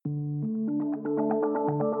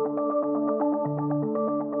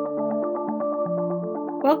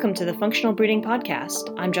Welcome to the Functional Breeding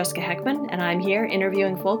Podcast. I'm Jessica Heckman, and I'm here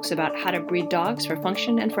interviewing folks about how to breed dogs for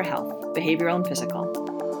function and for health, behavioral and physical.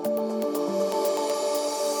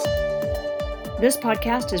 This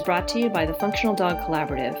podcast is brought to you by the Functional Dog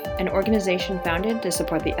Collaborative, an organization founded to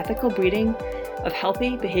support the ethical breeding of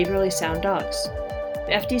healthy, behaviorally sound dogs.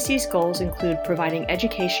 The FDC's goals include providing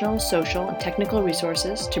educational, social, and technical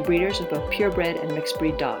resources to breeders of both purebred and mixed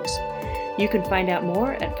breed dogs. You can find out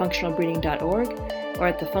more at functionalbreeding.org or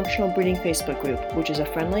at the Functional Breeding Facebook group, which is a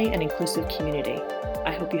friendly and inclusive community.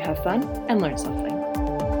 I hope you have fun and learn something.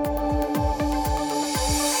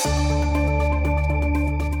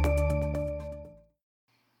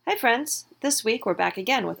 Hi friends! This week we're back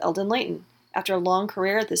again with Eldin Leighton. After a long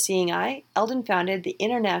career at the Seeing Eye, Eldin founded the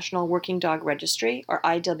International Working Dog Registry, or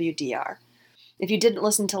IWDR. If you didn't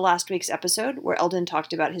listen to last week's episode, where Eldin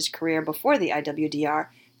talked about his career before the IWDR,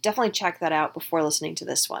 definitely check that out before listening to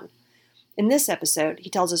this one. In this episode, he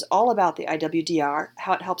tells us all about the IWDR,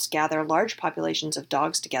 how it helps gather large populations of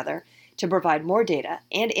dogs together to provide more data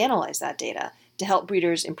and analyze that data to help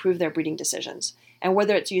breeders improve their breeding decisions, and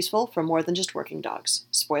whether it's useful for more than just working dogs.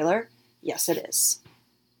 Spoiler, yes it is.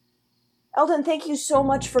 Eldin, thank you so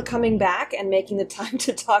much for coming back and making the time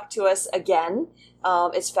to talk to us again.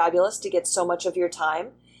 It's fabulous to get so much of your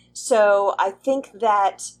time. So I think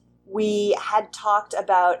that we had talked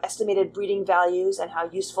about estimated breeding values and how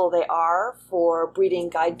useful they are for breeding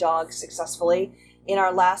guide dogs successfully in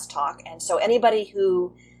our last talk. And so anybody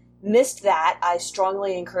who missed that, I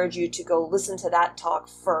strongly encourage you to go listen to that talk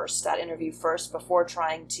first, that interview first, before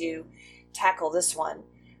trying to tackle this one.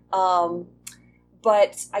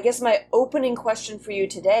 But I guess my opening question for you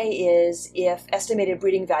today is if estimated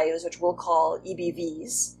breeding values, which we'll call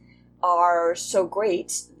EBVs, are so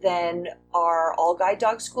great, then are all guide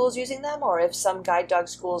dog schools using them? Or if some guide dog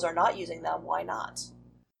schools are not using them, why not?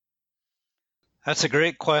 That's a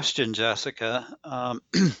great question, Jessica.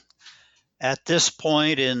 At this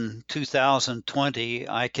point in 2020,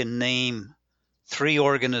 I can name 3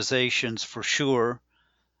 organizations for sure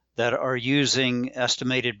that are using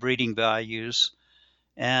estimated breeding values,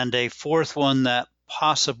 and a 4th one that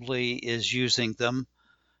possibly is using them.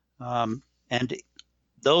 And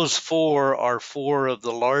those 4 are 4 of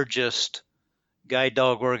the largest guide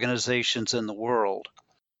dog organizations in the world.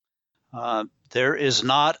 There is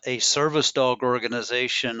not a service dog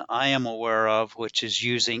organization I am aware of which is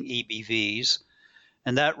using EBVs,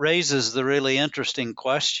 and that raises the really interesting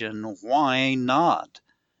question, why not?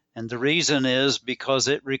 And the reason is because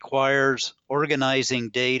it requires organizing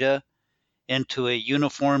data into a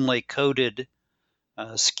uniformly coded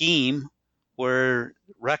scheme where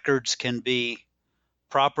records can be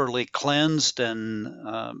properly cleansed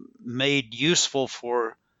and made useful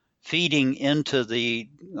for feeding into the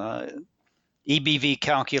EBV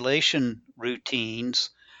calculation routines.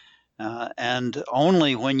 And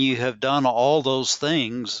only when you have done all those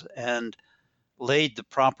things and laid the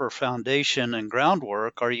proper foundation and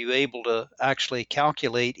groundwork are you able to actually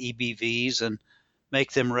calculate EBVs and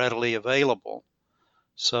make them readily available.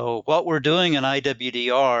 So what we're doing in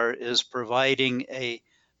IWDR is providing a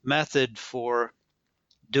method for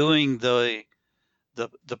doing the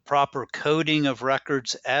proper coding of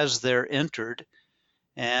records as they're entered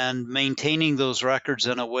and maintaining those records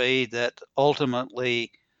in a way that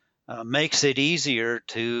ultimately makes it easier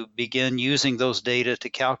to begin using those data to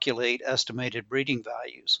calculate estimated breeding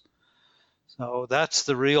values. So that's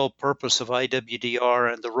the real purpose of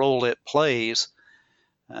IWDR and the role it plays.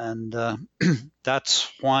 And that's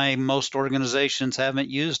why most organizations haven't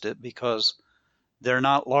used it, because they're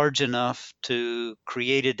not large enough to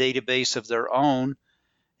create a database of their own.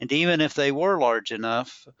 And even if they were large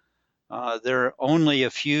enough, there are only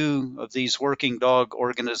a few of these working dog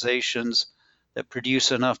organizations that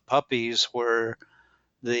produce enough puppies where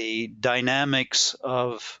the dynamics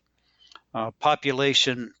of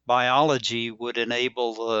population biology would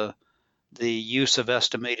enable the use of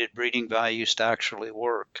estimated breeding values to actually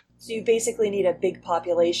work. So you basically need a big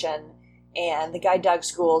population, and the guide dog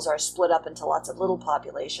schools are split up into lots of little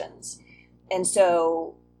populations. And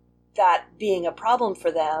so that being a problem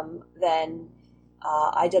for them, then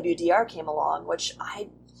IWDR came along, which I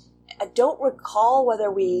don't recall whether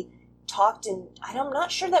we talked in, I'm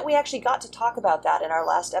not sure that we actually got to talk about that in our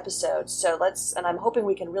last episode. So and I'm hoping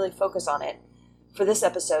we can really focus on it for this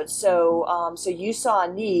episode. So you saw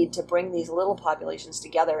a need to bring these little populations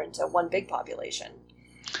together into one big population,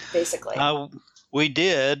 basically. We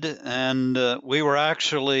did, and we were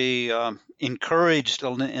actually encouraged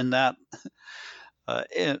in that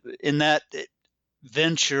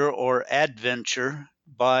venture or adventure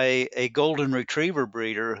by a golden retriever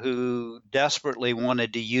breeder who desperately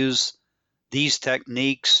wanted to use these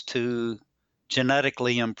techniques to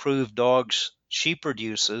genetically improve dogs' sheep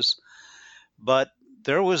uses, but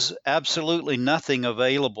there was absolutely nothing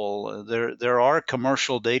available. There are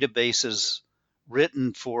commercial databases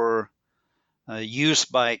written for use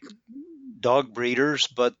by dog breeders,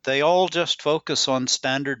 but they all just focus on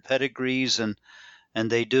standard pedigrees, and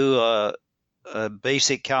they do a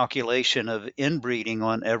basic calculation of inbreeding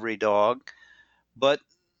on every dog. But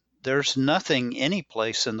there's nothing any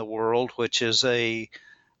place in the world which is a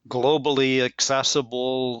globally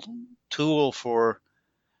accessible tool for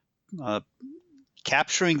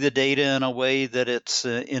capturing the data in a way that it's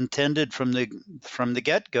intended from the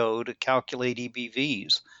get-go to calculate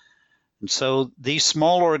EBVs. And so these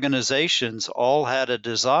small organizations all had a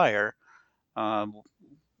desire.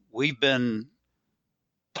 We've been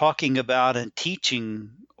talking about and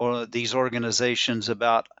teaching these organizations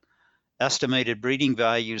about estimated breeding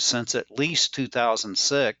values since at least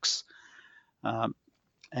 2006,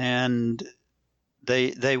 and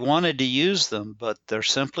they wanted to use them, but there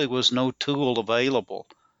simply was no tool available.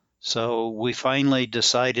 So we finally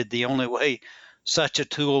decided the only way such a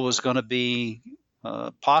tool was going to be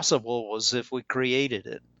possible was if we created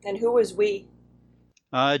it. And who was we?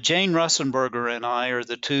 Jane Russenberger and I are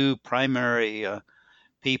the two primary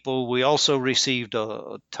people. We also received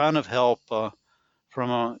a ton of help from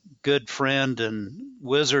a good friend and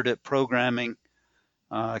wizard at programming,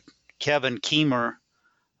 Kevin Keemer.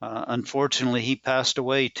 Unfortunately, he passed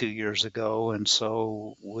away 2 years ago, and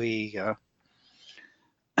so we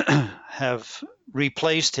have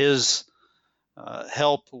replaced his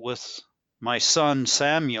help with my son,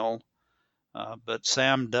 Samuel, but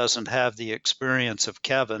Sam doesn't have the experience of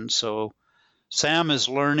Kevin, so Sam is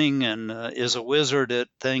learning and is a wizard at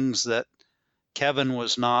things that Kevin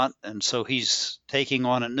was not, and so he's taking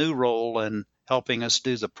on a new role and helping us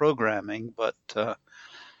do the programming, but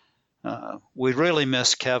we really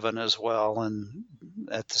miss Kevin as well, and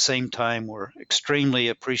at the same time, we're extremely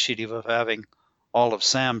appreciative of having all of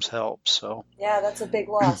Sam's help. So yeah, that's a big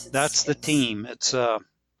loss. That's the team. It's a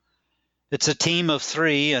team of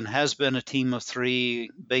three, and has been a team of three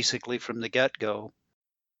basically from the get-go.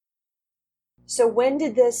 So when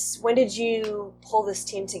did you pull this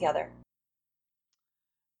team together?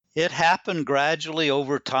 It happened gradually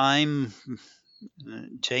over time.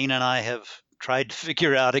 Jane and I have tried to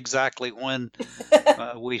figure out exactly when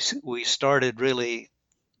we started really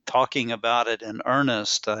talking about it in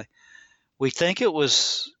earnest. We think it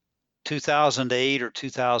was 2008 or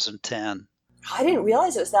 2010. I didn't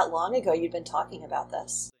realize it was that long ago you'd been talking about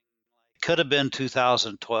this. It could have been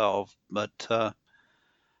 2012, but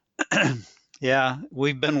yeah,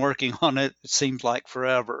 we've been working on it. It seems like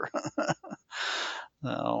forever.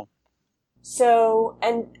 No. So,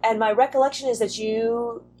 and my recollection is that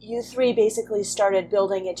you three basically started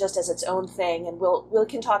building it just as its own thing, and we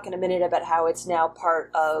can talk in a minute about how it's now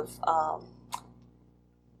part of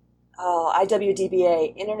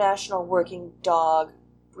IWDBA, International Working Dog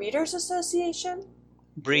Breeders Association.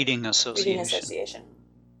 Breeding Association.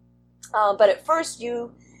 But at first,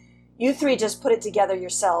 you three just put it together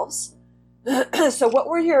yourselves. So, what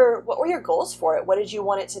were your goals for it? What did you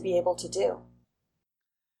want it to be able to do?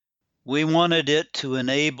 We wanted it to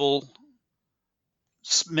enable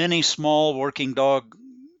many small working dog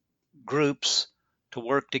groups to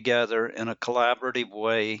work together in a collaborative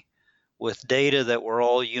way with data that were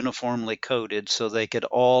all uniformly coded so they could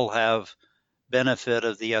all have benefit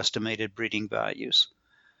of the estimated breeding values.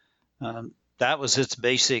 That was its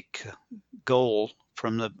basic goal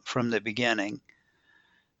from the beginning,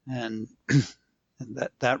 and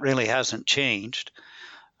that really hasn't changed.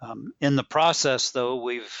 In the process, though,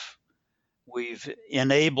 we've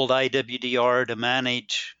enabled IWDR to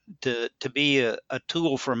manage to be a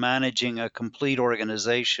tool for managing a complete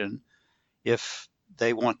organization if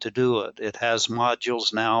they want to do it. It has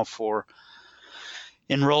modules now for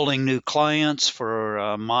enrolling new clients,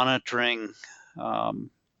 for monitoring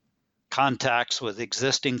contacts with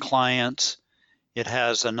existing clients. It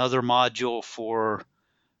has another module for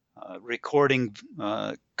recording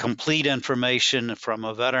complete information from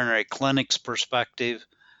a veterinary clinic's perspective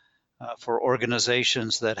for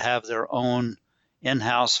organizations that have their own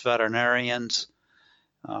in-house veterinarians.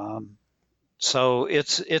 So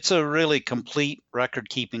it's a really complete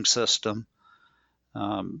record-keeping system,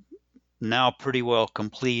 now pretty well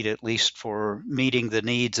complete, at least for meeting the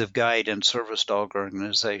needs of guide and service dog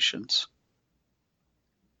organizations.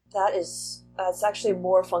 That's actually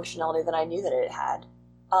more functionality than I knew that it had.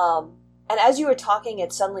 And as you were talking,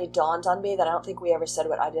 it suddenly dawned on me that I don't think we ever said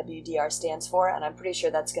what IWDR stands for, and I'm pretty sure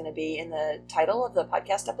that's going to be in the title of the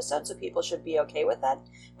podcast episode, so people should be okay with that.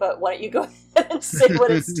 But why don't you go ahead and say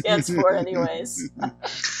what it stands for anyways?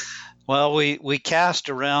 Well, we cast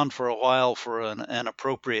around for a while for an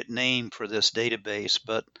appropriate name for this database,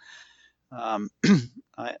 but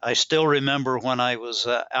I still remember when I was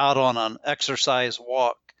out on an exercise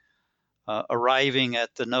walk, arriving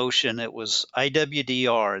at the notion it was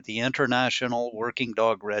IWDR, the International Working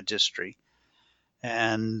Dog Registry.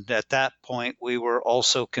 And at that point, we were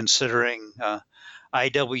also considering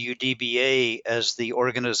IWDBA as the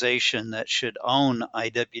organization that should own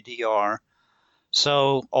IWDR.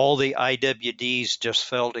 So all the IWDs just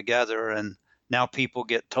fell together, and now people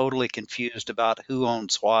get totally confused about who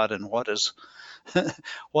owns what and what is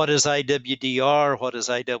what is IWDR, what is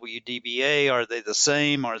IWDBA, are they the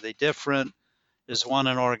same, are they different, is one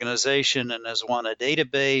an organization and is one a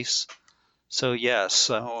database? So yes,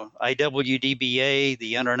 so IWDBA,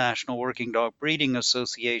 the International Working Dog Breeding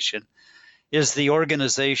Association, is the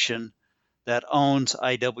organization that owns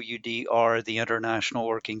IWDR, the International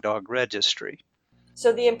Working Dog Registry.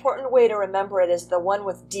 So the important way to remember it is the one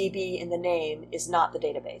with DB in the name is not the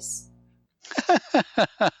database.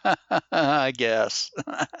 I guess.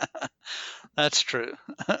 That's true.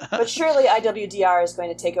 But surely IWDR is going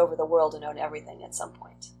to take over the world and own everything at some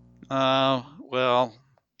point. Well,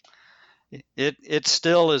 it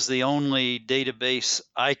still is the only database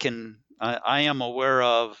I am aware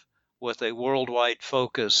of with a worldwide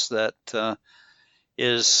focus that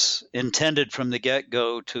is intended from the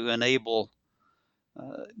get-go to enable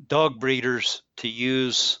dog breeders to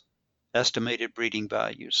use estimated breeding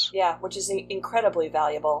values. Yeah, which is incredibly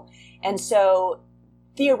valuable. And so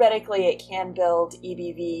theoretically, it can build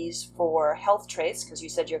EBVs for health traits, because you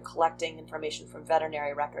said you're collecting information from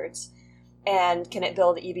veterinary records. And can it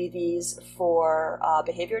build EBVs for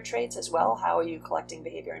behavior traits as well? How are you collecting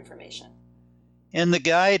behavior information? In the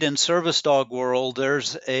guide and service dog world,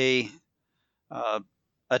 there's a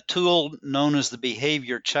tool known as the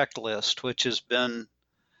behavior checklist, which has been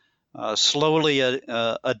slowly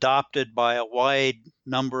adopted by a wide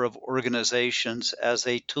number of organizations as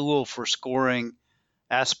a tool for scoring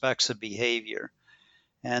aspects of behavior.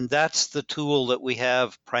 And that's the tool that we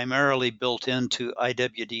have primarily built into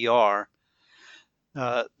IWDR.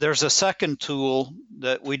 There's a second tool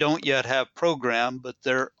that we don't yet have programmed, but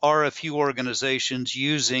there are a few organizations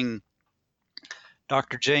using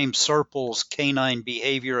Dr. James Serpel's Canine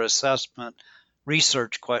Behavior Assessment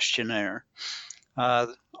Research Questionnaire,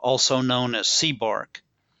 also known as CBARC.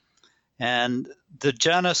 And the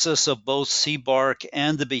genesis of both CBARC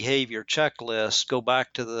and the behavior checklist go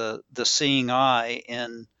back to the Seeing Eye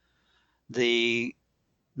in the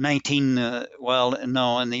in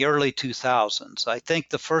the early 2000s. I think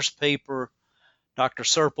the first paper Dr.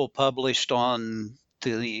 Serpel published on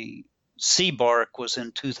the CBARC was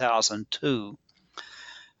in 2002.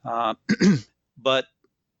 But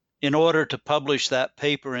in order to publish that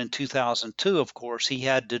paper in 2002, of course, he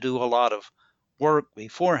had to do a lot of work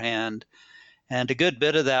beforehand. And a good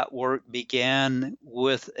bit of that work began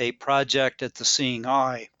with a project at the Seeing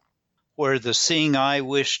Eye, where the Seeing Eye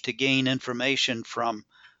wished to gain information from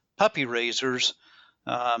puppy raisers,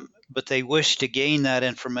 but they wished to gain that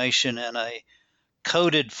information in a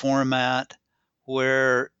coded format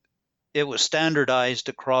where it was standardized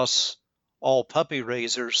across all puppy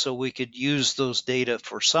raisers so we could use those data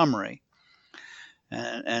for summary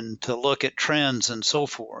and to look at trends and so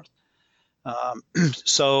forth.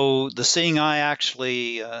 So the Seeing Eye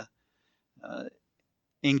actually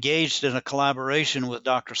engaged in a collaboration with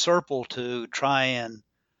Dr. Serpel to try and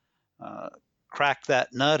crack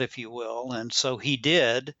that nut, if you will. And so he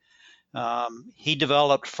did. He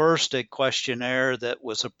developed first a questionnaire that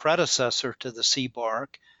was a predecessor to the CBARC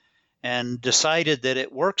and decided that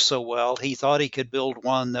it worked so well, he thought he could build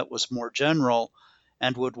one that was more general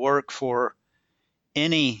and would work for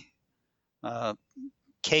any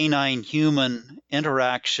canine-human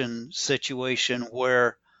interaction situation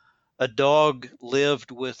where a dog lived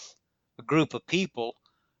with a group of people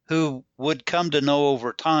who would come to know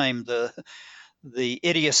over time the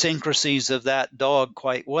idiosyncrasies of that dog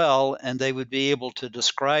quite well, and they would be able to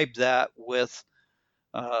describe that with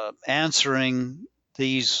answering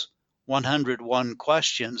these 101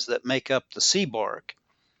 questions that make up the CBARC.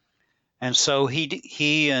 And so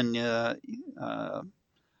he and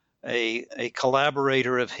a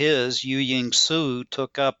collaborator of his, Yu Ying Su,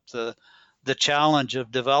 took up the challenge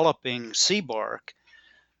of developing CBARC,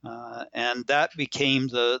 and that became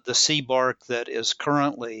the CBARC that is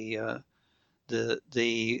currently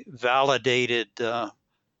the validated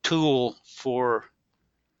tool for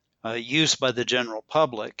used by the general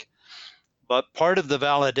public. But part of the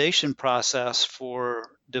validation process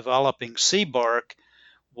for developing CBARC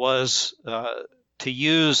was to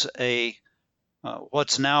use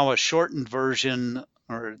what's now a shortened version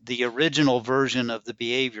or the original version of the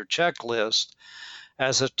behavior checklist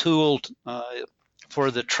as a tool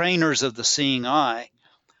for the trainers of the seeing eye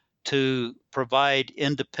to provide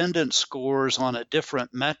independent scores on a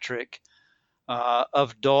different metric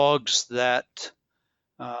of dogs that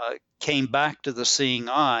came back to the seeing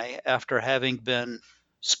eye after having been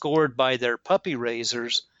scored by their puppy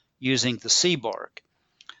raisers using the CBARC.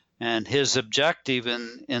 And his objective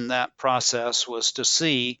in that process was to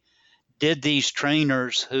see, did these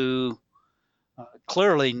trainers who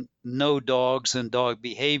clearly know dogs and dog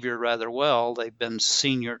behavior rather well, they've been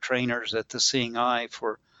senior trainers at the seeing eye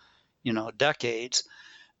for decades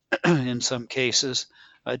in some cases,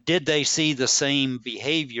 did they see the same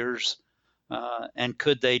behaviors and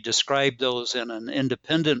could they describe those in an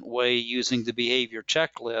independent way using the behavior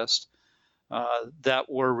checklist that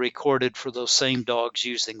were recorded for those same dogs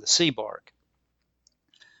using the CBARC.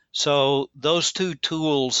 So those two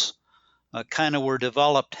tools kind of were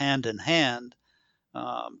developed hand in hand,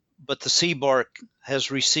 but the CBARC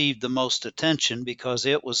has received the most attention because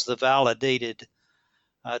it was the validated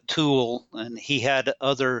tool, and he had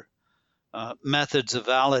other methods of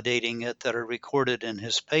validating it that are recorded in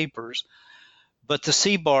his papers. But the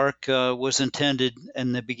CBARC was intended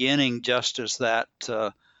in the beginning just as that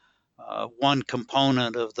one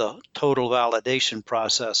component of the total validation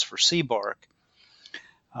process for CBARC.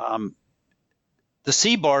 The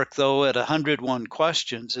CBARC, though, at 101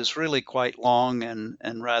 questions is really quite long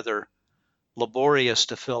and rather laborious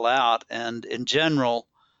to fill out. And in general,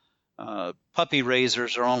 puppy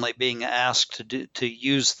raisers are only being asked to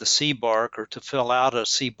use the CBARC or to fill out a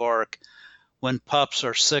CBARC when pups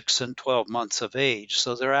are 6 and 12 months of age.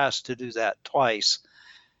 So they're asked to do that twice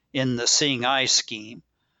in the seeing eye scheme.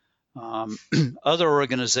 Other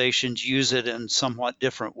organizations use it in somewhat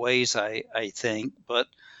different ways, I think, but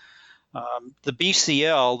the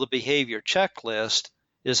BCL, the behavior checklist,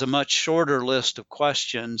 is a much shorter list of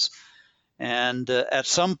questions. And at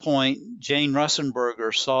some point, Jane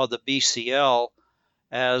Russenberger saw the BCL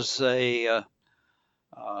as a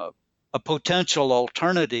potential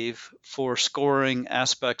alternative for scoring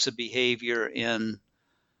aspects of behavior in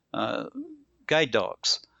guide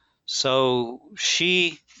dogs. So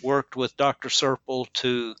she worked with Dr. Serpel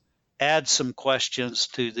to add some questions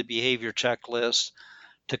to the behavior checklist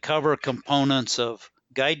to cover components of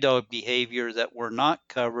guide dog behavior that were not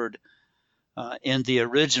covered in the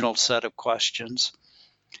original set of questions.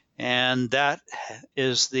 And that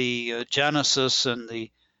is the genesis and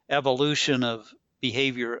the evolution of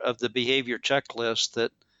the behavior checklist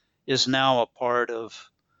that is now a part of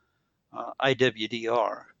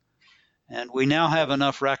IWDR. And we now have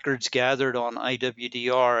enough records gathered on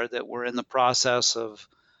IWDR that we're in the process of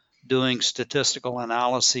doing statistical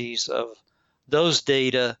analyses of those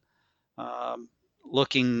data,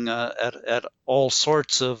 looking at all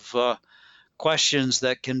sorts of questions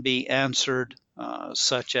that can be answered,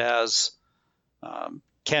 such as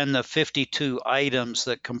can the 52 items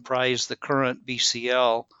that comprise the current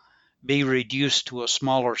BCL be reduced to a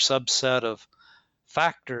smaller subset of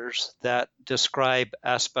factors that describe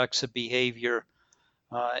aspects of behavior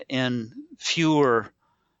in fewer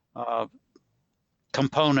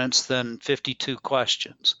components than 52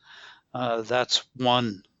 questions. That's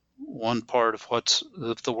one part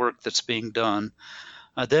of the work that's being done.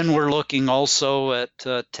 Then we're looking also at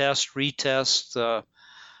test, retest.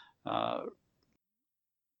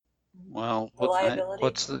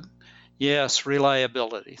 Reliability. Yes,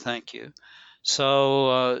 reliability. Thank you.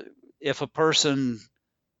 So if a person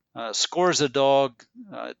scores a dog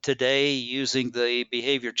today using the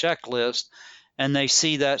behavior checklist, and they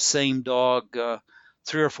see that same dog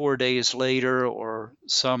 3 or 4 days later or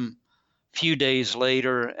some few days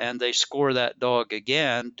later, and they score that dog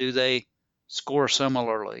again, do they score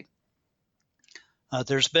similarly?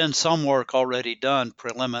 There's been some work already done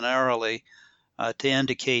preliminarily to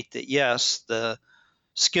indicate that yes, the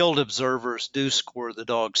skilled observers do score the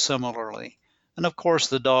dogs similarly. And of course,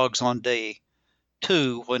 the dogs on day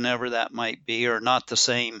 2, whenever that might be, are not the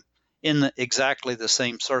same in exactly the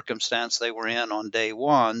same circumstance they were in on day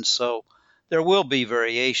 1. So there will be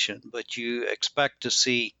variation, but you expect to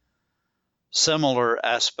see similar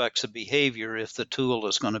aspects of behavior if the tool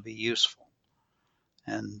is going to be useful.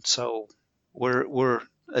 And so we're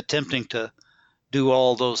attempting to do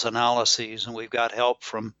all those analyses, and we've got help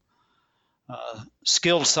from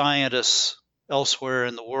skilled scientists elsewhere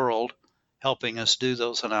in the world helping us do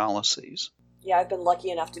those analyses. Yeah, I've been lucky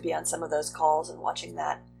enough to be on some of those calls and watching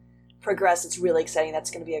that. progress. It's really exciting.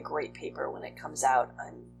 That's going to be a great paper when it comes out.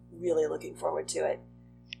 I'm really looking forward to it.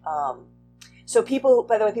 So people,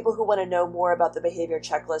 by the way, people who want to know more about the behavior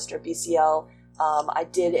checklist or BCL, I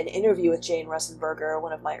did an interview with Jane Russenberger,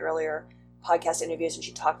 one of my earlier podcast interviews, and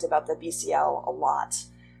she talked about the BCL a lot.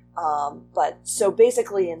 But so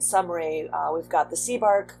basically, in summary, we've got the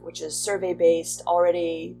CBARC, which is survey-based,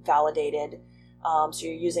 already validated. So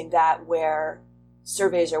you're using that where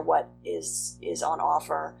surveys are what is on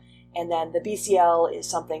offer. And then the BCL is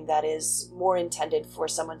something that is more intended for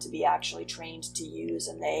someone to be actually trained to use,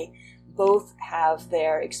 and they both have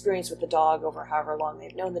their experience with the dog over however long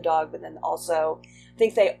they've known the dog, but then also I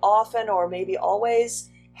think they often or maybe always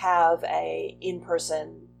have a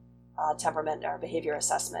in-person temperament or behavior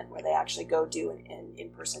assessment where they actually go do an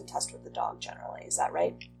in-person test with the dog generally. Is that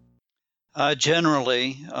right?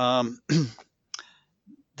 Generally,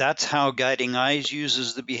 that's how Guiding Eyes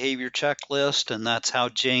uses the behavior checklist, and that's how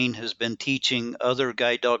Jane has been teaching other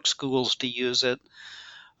guide dog schools to use it.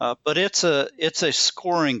 But it's a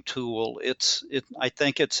scoring tool. I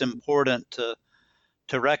think it's important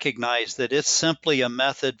to recognize that it's simply a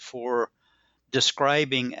method for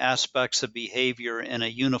describing aspects of behavior in a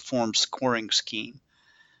uniform scoring scheme.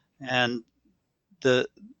 And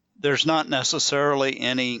there's not necessarily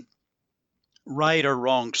any right or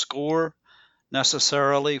wrong score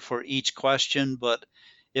necessarily for each question, but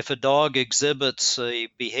if a dog exhibits a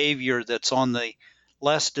behavior that's on the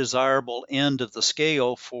less desirable end of the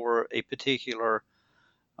scale for a particular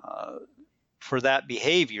for that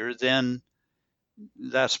behavior, then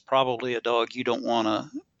that's probably a dog you don't want to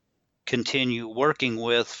continue working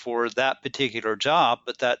with for that particular job,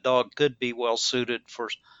 but that dog could be well suited for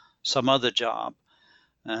some other job.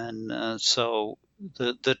 And so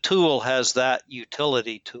the tool has that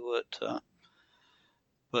utility to it.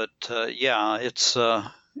 Yeah,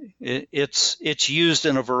 it's used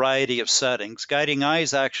in a variety of settings. Guiding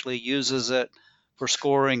Eyes actually uses it for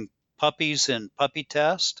scoring puppies in puppy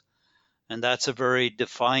test, and that's a very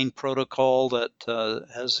defined protocol that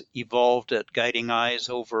has evolved at Guiding Eyes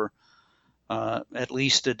over at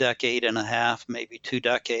least a decade and a half, maybe 2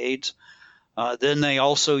 decades. Then they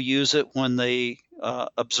also use it when they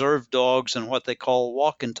observe dogs in what they call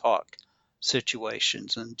walk and talk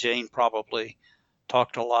situations, and Jane probably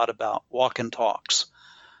talked a lot about walk and talks.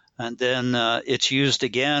 And then it's used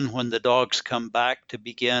again when the dogs come back to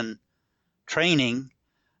begin training.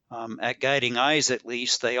 At Guiding Eyes, at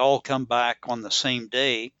least, they all come back on the same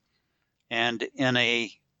day, and in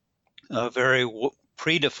a very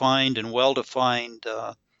predefined and well-defined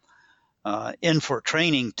in for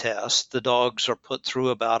training test, the dogs are put through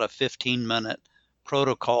about a 15-minute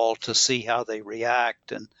protocol to see how they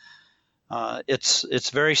react, and it's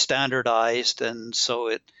very standardized, and so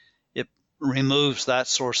it removes that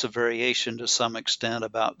source of variation to some extent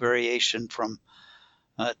about variation from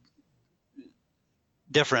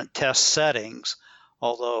different test settings.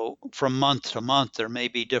 Although from month to month there may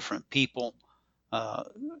be different people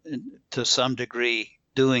to some degree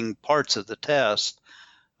doing parts of the test.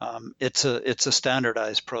 It's a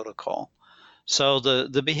standardized protocol. So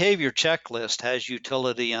the behavior checklist has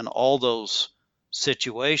utility in all those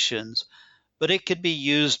situations, but it could be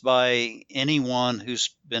used by anyone who's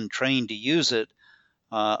been trained to use it,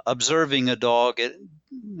 observing a dog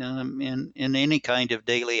in any kind of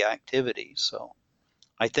daily activity. So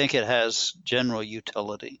I think it has general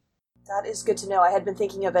utility. That is good to know. I had been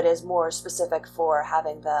thinking of it as more specific for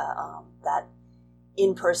having the that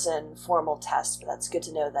in-person formal test, but that's good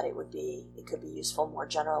to know that it could be useful more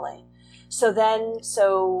generally. So then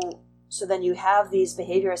you have these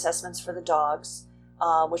behavior assessments for the dogs,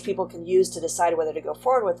 which people can use to decide whether to go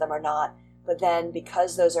forward with them or not. But then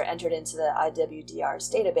because those are entered into the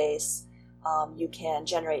IWDR's database, you can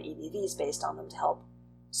generate EBVs based on them to help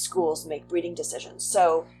schools make breeding decisions.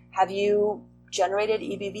 So have you generated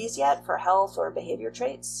EBVs yet for health or behavior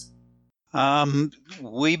traits?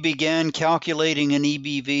 We began calculating an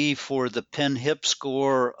EBV for the Penn hip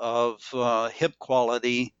score of hip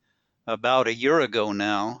quality about a year ago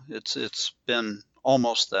now. It's been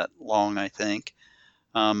almost that long, I think.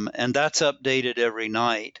 And that's updated every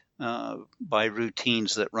night by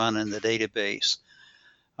routines that run in the database.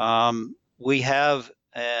 We have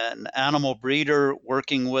an animal breeder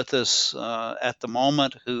working with us at the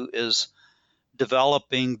moment who is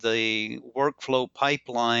developing the workflow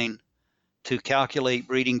pipeline to calculate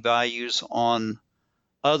breeding values on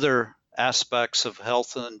other aspects of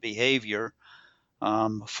health and behavior.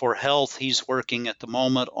 For health, he's working at the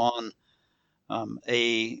moment on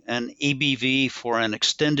an EBV for an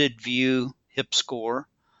extended view hip score.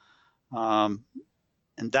 And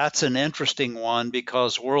that's an interesting one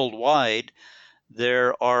because worldwide,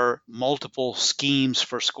 There are multiple schemes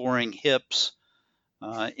for scoring hips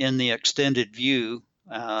in the extended view,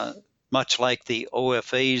 much like the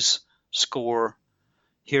OFA's score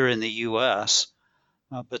here in the US.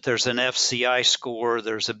 But there's an FCI score,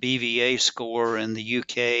 there's a BVA score in the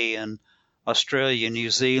UK and Australia, New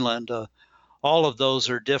Zealand. All of those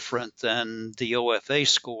are different than the OFA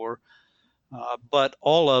score, but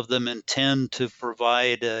all of them intend to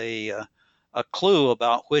provide a clue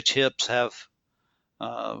about which hips have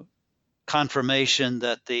confirmation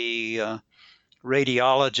that the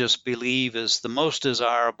radiologists believe is the most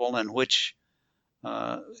desirable and which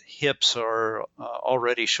hips are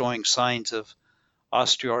already showing signs of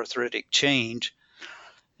osteoarthritic change.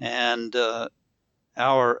 And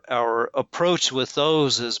our approach with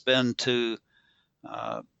those has been to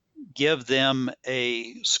give them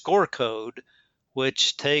a score code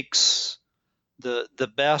which takes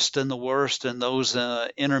the best and the worst and those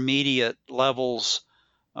intermediate levels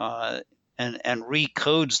and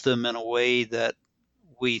recodes them in a way that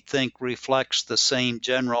we think reflects the same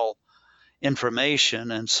general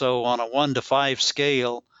information. And so on a 1 to 5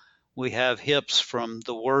 scale, we have hips from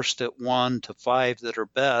the worst at 1 to 5 that are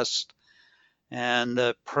best. And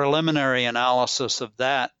the preliminary analysis of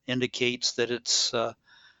that indicates that it's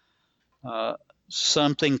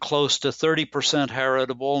something close to 30%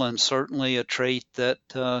 heritable, and certainly a trait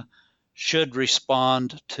that should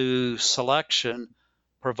respond to selection,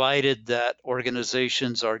 provided that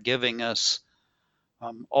organizations are giving us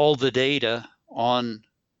all the data on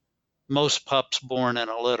most pups born in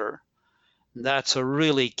a litter. That's a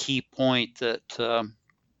really key point that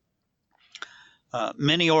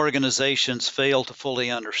many organizations fail to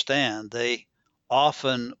fully understand. They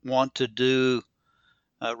often want to do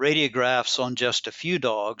radiographs on just a few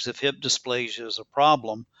dogs. If hip dysplasia is a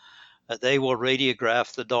problem, they will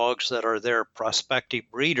radiograph the dogs that are their prospective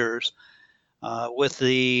breeders with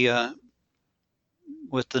the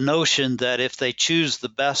notion that if they choose the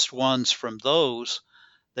best ones from those,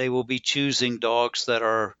 they will be choosing dogs that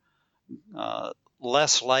are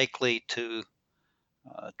less likely to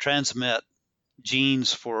transmit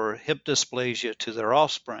genes for hip dysplasia to their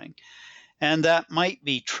offspring. And that might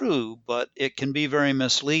be true, but it can be very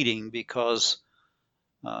misleading because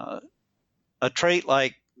a trait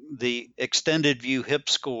like the extended view hip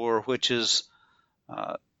score, which is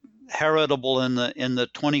heritable in the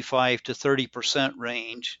 25 to 30%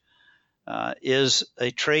 range, is a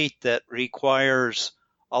trait that requires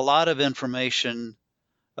a lot of information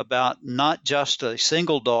about not just a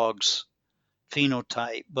single dog's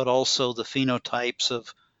phenotype, but also the phenotypes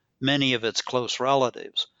of many of its close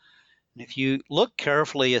relatives. And if you look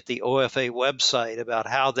carefully at the OFA website about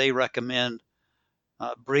how they recommend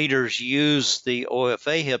breeders use the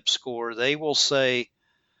OFA hip score, they will say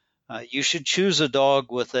you should choose a dog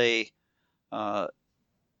with an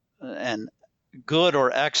good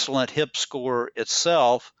or excellent hip score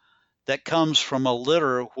itself that comes from a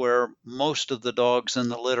litter where most of the dogs in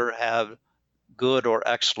the litter have good or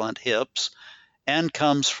excellent hips, and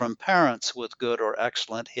comes from parents with good or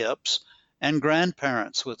excellent hips and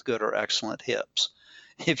grandparents with good or excellent hips.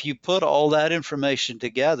 If you put all that information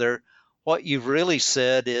together, what you've really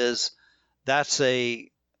said is that's a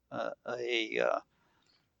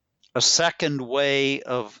second way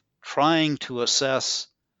of trying to assess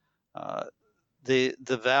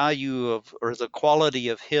the value of or the quality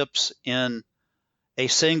of hips in a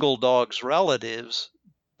single dog's relatives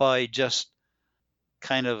by just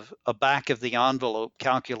kind of a back of the envelope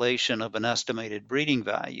calculation of an estimated breeding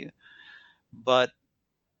value. But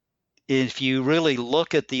if you really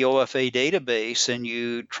look at the OFA database and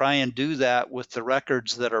you try and do that with the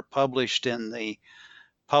records that are published in the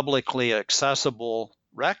publicly accessible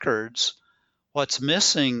records, what's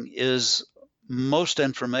missing is most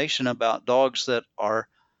information about dogs that are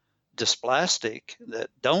dysplastic, that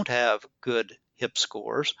don't have good hip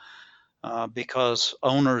scores, because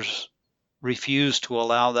owners refuse to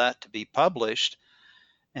allow that to be published,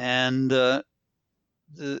 and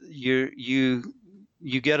you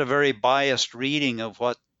get a very biased reading of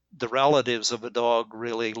what the relatives of a dog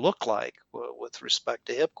really look like with respect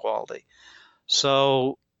to hip quality.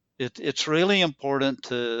 So it's really important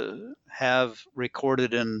to have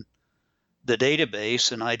recorded in the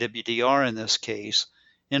database, in IWDR in this case,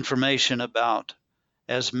 information about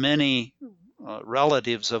as many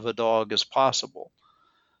relatives of a dog as possible.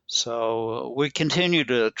 So we continue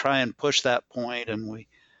to try and push that point, and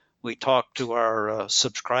we talk to our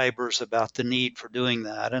subscribers about the need for doing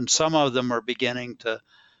that. And some of them are beginning to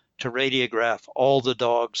radiograph all the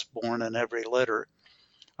dogs born in every litter.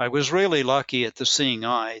 I was really lucky at the Seeing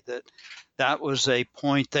Eye that was a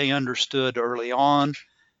point they understood early on,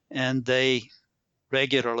 and they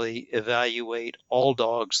regularly evaluate all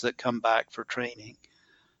dogs that come back for training.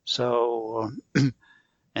 So,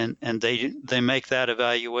 and they make that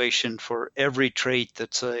evaluation for every trait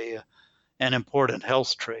that's an important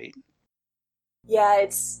health trait. Yeah,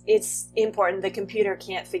 it's important. The computer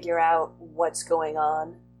can't figure out what's going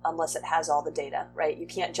on unless it has all the data, right? You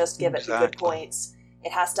can't just give it the good Exactly. points.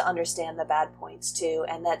 It has to understand the bad points too.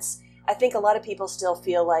 And that's, I think a lot of people still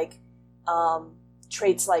feel like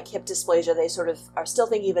traits like hip dysplasia, they sort of are still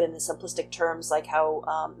thinking of it in the simplistic terms, like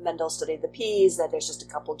how Mendel studied the peas, that there's just a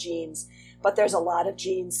couple genes, but there's a lot of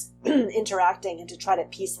genes interacting, and to try to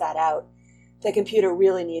piece that out, the computer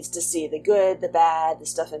really needs to see the good, the bad, the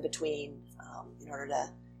stuff in between, in order to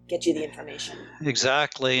get you the information.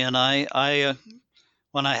 Exactly. And I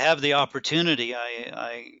when I have the opportunity,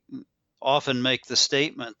 I often make the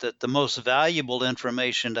statement that the most valuable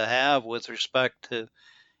information to have with respect to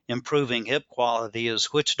improving hip quality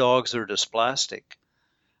is which dogs are dysplastic.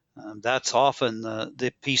 That's often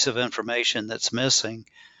the piece of information that's missing.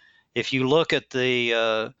 If you look at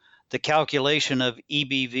the calculation of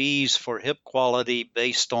EBVs for hip quality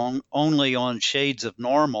based on only on shades of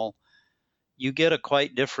normal, you get a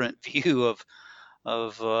quite different view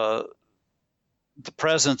of the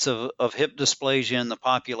presence of hip dysplasia in the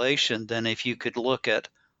population than if you could look at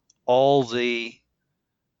all the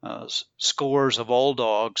scores of all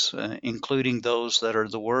dogs, including those that are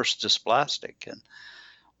the worst dysplastic. And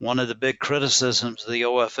one of the big criticisms of the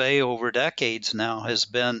OFA over decades now has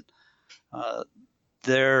been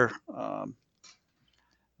their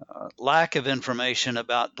lack of information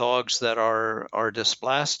about dogs that are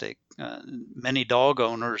dysplastic. Many dog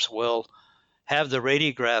owners will have the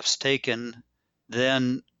radiographs taken,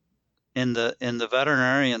 then in the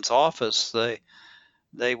veterinarian's office,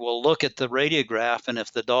 they will look at the radiograph, and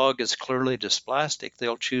if the dog is clearly dysplastic,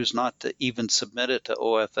 they'll choose not to even submit it to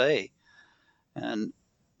OFA. And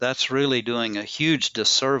that's really doing a huge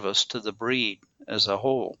disservice to the breed as a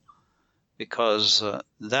whole, because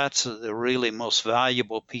that's the really most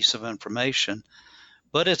valuable piece of information.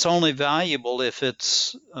 But it's only valuable if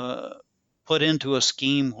it's put into a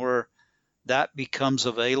scheme where that becomes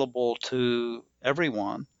available to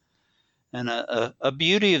everyone. And a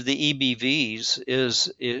beauty of the EBVs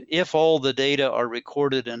is if all the data are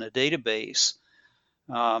recorded in a database,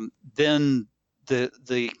 then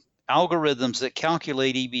the algorithms that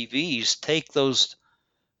calculate EBVs take those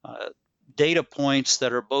data points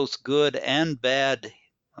that are both good and bad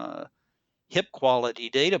hip quality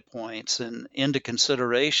data points and into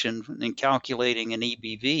consideration in calculating an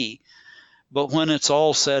EBV. But when it's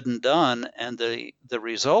all said and done and the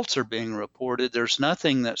results are being reported, there's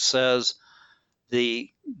nothing that says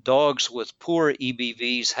the dogs with poor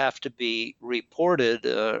EBVs have to be reported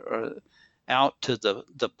out to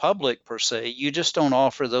the public per se. You just don't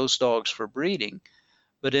offer those dogs for breeding.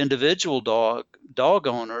 But individual dog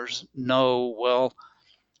owners know, well,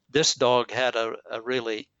 this dog had a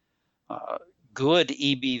really good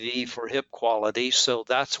EBV for hip quality, so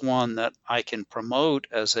that's one that I can promote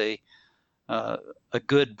as a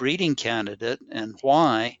good breeding candidate, and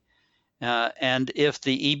why. And if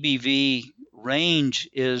the EBV range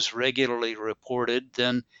is regularly reported,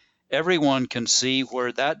 then everyone can see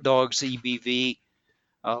where that dog's EBV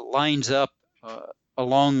lines up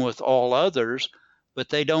along with all others, but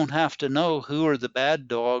they don't have to know who are the bad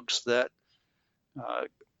dogs that uh,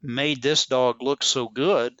 made this dog look so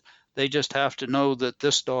good. They just have to know that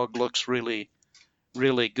this dog looks really,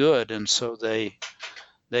 really good, and so they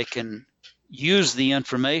can use the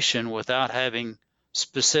information without having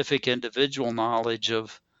specific individual knowledge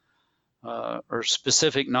of or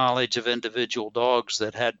specific knowledge of individual dogs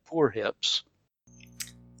that had poor hips.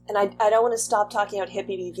 And I don't want to stop talking about hip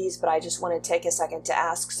EBVs, but I just want to take a second to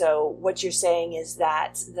ask. So, what you're saying is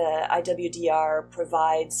that the IWDR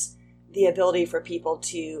provides the ability for people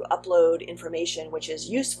to upload information which is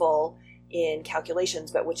useful in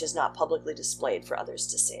calculations, but which is not publicly displayed for others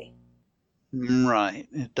to see. Right,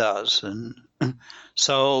 it does. And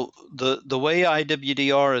so the way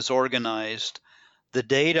IWDR is organized, the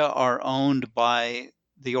data are owned by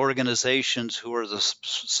the organizations who are the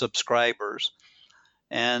subscribers.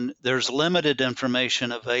 And there's limited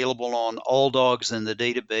information available on all dogs in the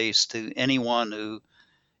database to anyone who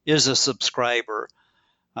is a subscriber.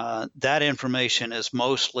 That information is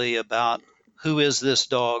mostly about who is this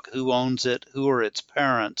dog, who owns it, who are its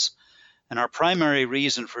parents. And our primary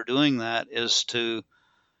reason for doing that is to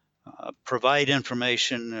provide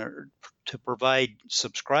information or to provide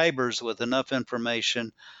subscribers with enough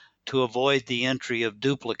information to avoid the entry of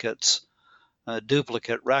duplicate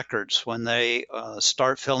records when they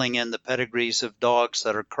start filling in the pedigrees of dogs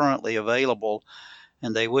that are currently available.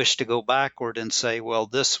 and they wish to go backward and say, well,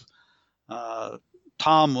 this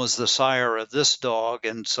Tom was the sire of this dog,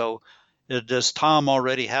 and so does Tom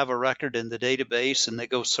already have a record in the database, and they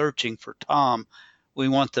go searching for Tom, we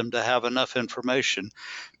want them to have enough information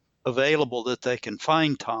available that they can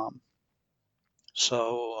find Tom.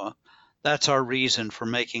 So that's our reason for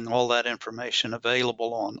making all that information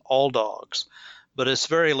available on all dogs, but it's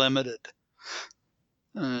very limited.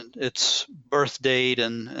 It's birth date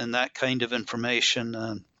and that kind of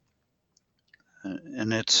information,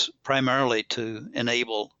 and it's primarily to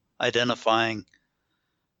enable identifying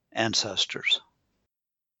ancestors.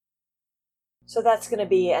 So that's going to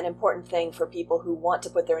be an important thing for people who want to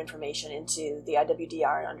put their information into the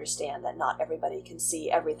IWDR and understand that not everybody can see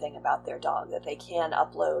everything about their dog, that they can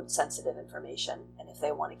upload sensitive information, and if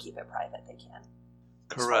they want to keep it private, they can.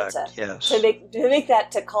 Correct, yes.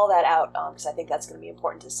 To call that out, because I think that's going to be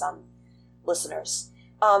important to some listeners.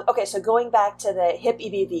 Okay, so going back to the HIP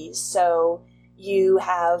EBVs, so you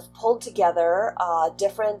have pulled together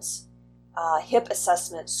different HIP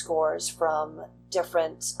assessment scores from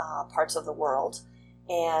different parts of the world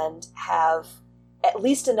and have at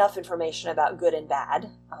least enough information about good and bad.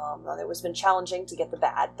 It has been challenging to get the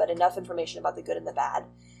bad, but enough information about the good and the bad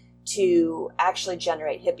to actually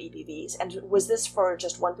generate HIP EBVs. And was this for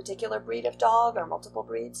just one particular breed of dog or multiple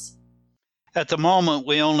breeds? At the moment,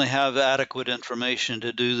 we only have adequate information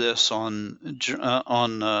to do this on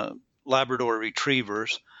Labrador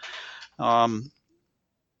retrievers.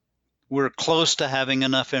 We're close to having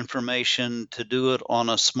enough information to do it on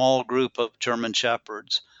a small group of German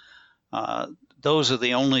Shepherds. Those are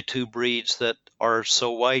the only two breeds that are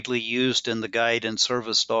so widely used in the guide and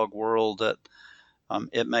service dog world that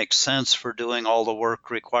it makes sense for doing all the work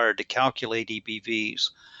required to calculate EBVs.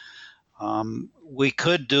 We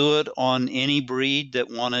could do it on any breed that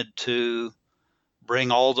wanted to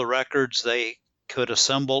bring all the records they could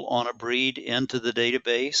assemble on a breed into the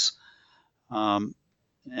database.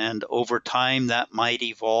 And over time that might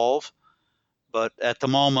evolve. But at the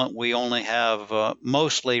moment, we only have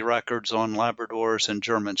mostly records on Labradors and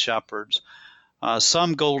German Shepherds.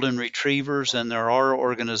 Some Golden Retrievers, and there are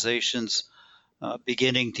organizations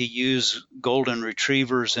beginning to use Golden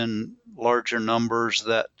Retrievers in larger numbers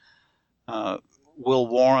that will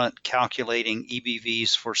warrant calculating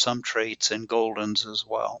EBVs for some traits in Goldens as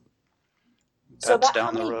well. That's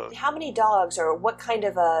down the road. How many dogs or what kind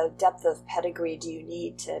of a depth of pedigree do you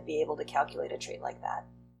need to be able to calculate a trait like that?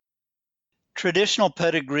 Traditional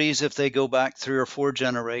pedigrees, if they go back 3 or 4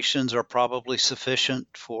 generations, are probably sufficient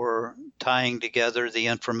for tying together the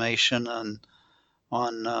information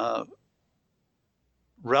on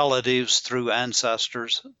relatives through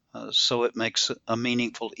ancestors, so it makes a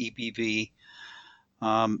meaningful EBV.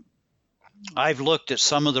 I've looked at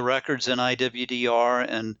some of the records in IWDR,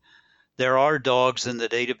 and there are dogs in the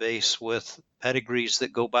database with pedigrees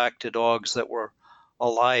that go back to dogs that were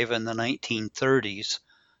alive in the 1930s.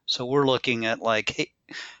 So we're looking at like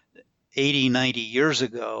 80, 90 years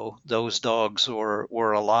ago, those dogs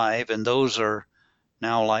were alive, and those are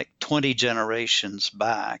now like 20 generations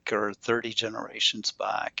back or 30 generations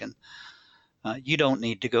back. And you don't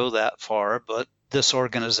need to go that far, but this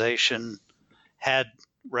organization had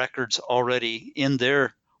records already in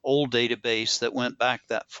their old database that went back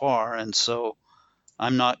that far, and so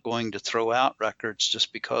I'm not going to throw out records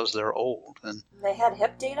just because they're old. And they had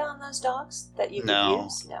HIP data on those dogs that you could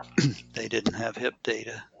use? No, they didn't have HIP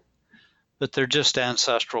data, but they're just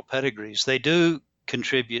ancestral pedigrees. They do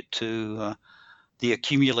contribute to the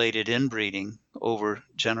accumulated inbreeding over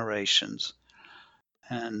generations,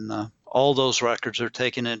 and all those records are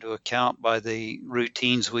taken into account by the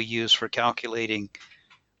routines we use for calculating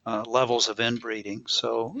levels of inbreeding,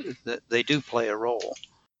 so they do play a role.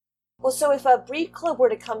 Well, so if a breed club were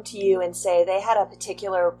to come to you and say they had a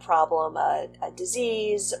particular problem, a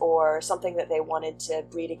disease or something that they wanted to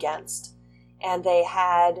breed against, and they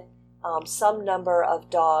had some number of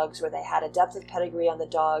dogs where they had a depth of pedigree on the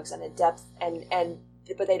dogs and a depth,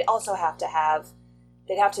 but they'd also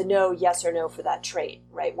they'd have to know yes or no for that trait,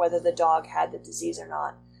 right? Whether the dog had the disease or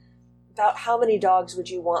not. About how many dogs would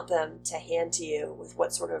you want them to hand to you with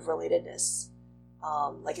what sort of relatedness?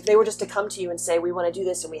 Like if they were just to come to you and say, we want to do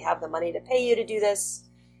this and we have the money to pay you to do this,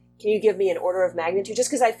 can you give me an order of magnitude? Just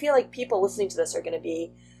because I feel like people listening to this are going to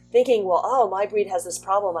be thinking, well, oh, my breed has this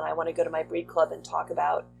problem and I want to go to my breed club and talk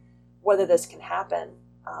about whether this can happen.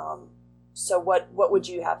 So what would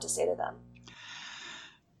you have to say to them?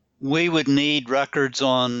 We would need records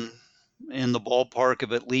in the ballpark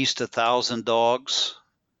of at least 1,000 dogs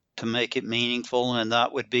to make it meaningful, and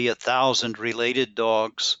that would be 1,000 related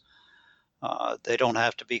dogs They don't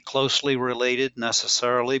have to be closely related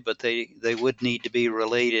necessarily, but they would need to be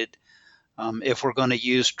related if we're going to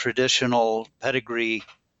use traditional pedigree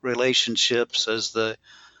relationships as the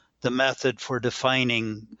method for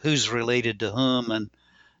defining who's related to whom and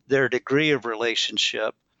their degree of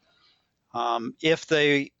relationship. If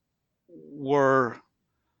they were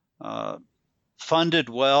funded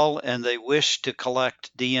well and they wish to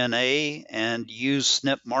collect DNA and use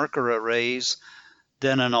SNP marker arrays,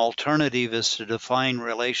 then an alternative is to define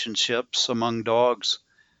relationships among dogs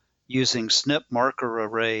using SNP marker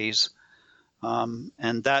arrays.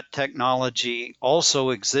 And that technology also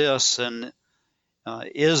exists and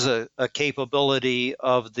is a capability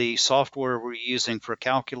of the software we're using for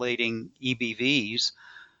calculating EBVs.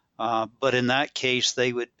 But in that case,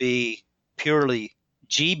 they would be purely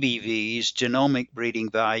GBVs, genomic breeding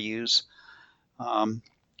values.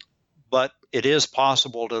 But it is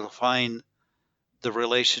possible to define the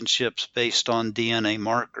relationships based on DNA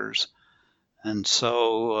markers. And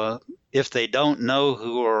so if they don't know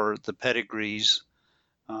who are the pedigrees,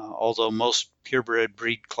 although most purebred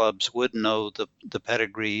breed clubs would know the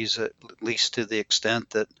pedigrees, at least to the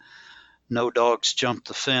extent that no dogs jump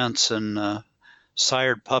the fence and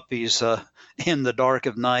sired puppies in the dark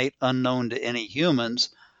of night, unknown to any humans.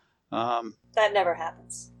 That never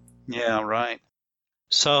happens. Yeah, right.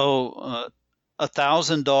 So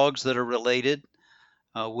 1,000 dogs that are related,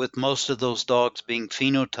 with most of those dogs being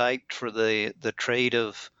phenotyped for the trait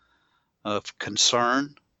of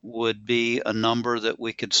concern, would be a number that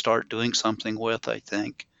we could start doing something with, I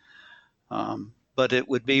think. But it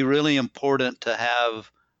would be really important to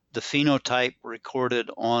have the phenotype recorded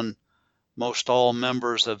on most all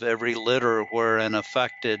members of every litter where an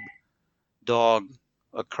affected dog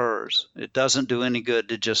occurs. It doesn't do any good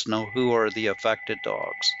to just know who are the affected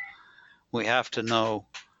dogs. We have to know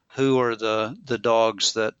who are the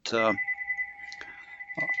dogs that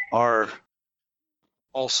are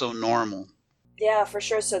also normal. Yeah, for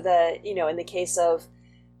sure. So in the case of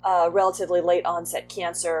relatively late onset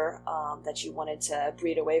cancer that you wanted to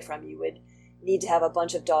breed away from, you would need to have a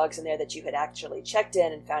bunch of dogs in there that you had actually checked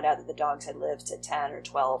in and found out that the dogs had lived to 10 or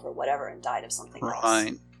 12 or whatever and died of something else.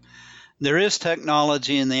 Right. There is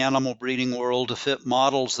technology in the animal breeding world to fit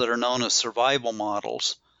models that are known as survival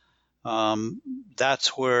models.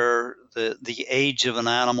 That's where the age of an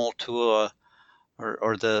animal to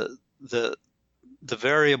or the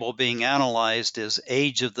variable being analyzed is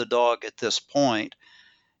age of the dog at this point.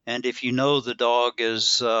 And if you know the dog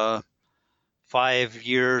is 5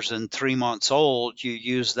 years and 3 months old, you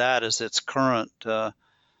use that as its current.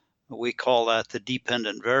 We call that the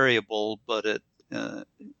dependent variable, but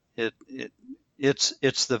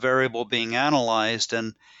it's the variable being analyzed.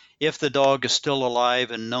 And if the dog is still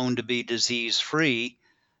alive and known to be disease-free,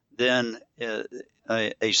 then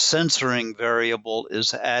a censoring variable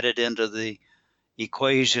is added into the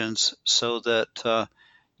equations so that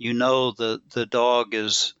you know the dog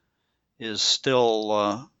is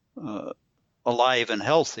still alive and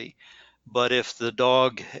healthy. But if the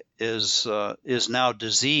dog is now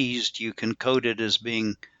diseased, you can code it as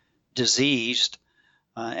being diseased.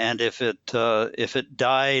 And if it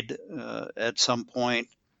died at some point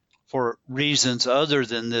for reasons other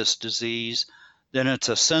than this disease, then it's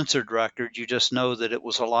a censored record. You just know that it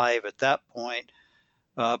was alive at that point,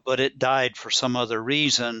 but it died for some other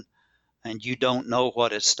reason, and you don't know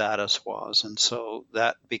what its status was. And so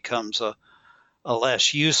that becomes a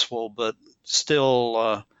less useful, but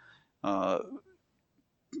still a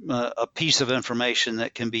piece of information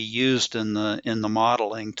that can be used in the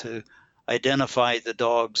modeling to identify the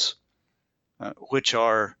dogs which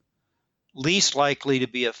are least likely to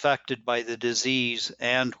be affected by the disease,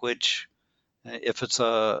 and which, if it's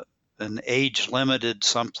an age limited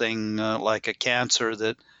something like a cancer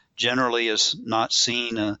that generally is not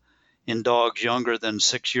seen in dogs younger than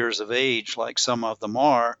 6 years of age, like some of them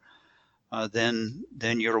are, then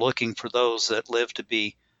you're looking for those that live to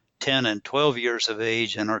be 10 and 12 years of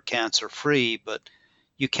age and are cancer free. But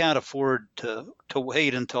you can't afford to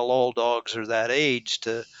wait until all dogs are that age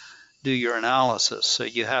to do your analysis. So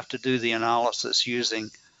you have to do the analysis using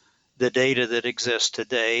the data that exists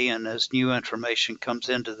today. And as new information comes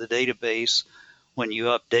into the database, when you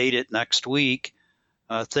update it next week,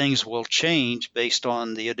 things will change based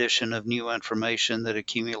on the addition of new information that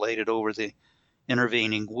accumulated over the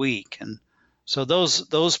intervening week. And so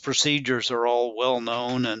those procedures are all well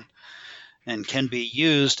known and can be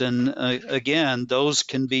used. And again, those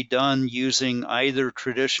can be done using either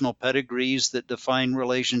traditional pedigrees that define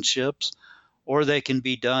relationships, or they can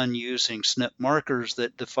be done using SNP markers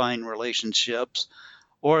that define relationships.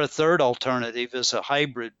 Or a third alternative is a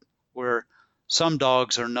hybrid where some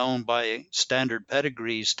dogs are known by standard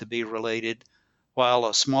pedigrees to be related, while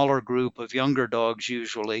a smaller group of younger dogs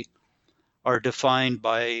usually are defined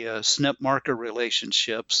by SNP marker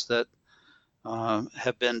relationships that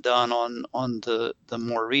have been done on the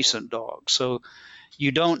more recent dogs. So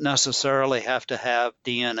you don't necessarily have to have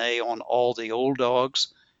DNA on all the old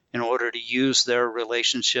dogs in order to use their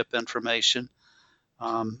relationship information.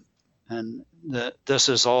 And this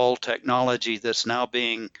is all technology that's now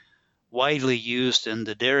being widely used in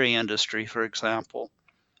the dairy industry, for example,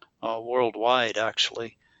 worldwide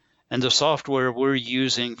actually. And the software we're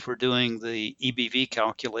using for doing the EBV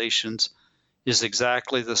calculations is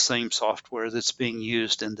exactly the same software that's being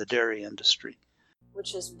used in the dairy industry.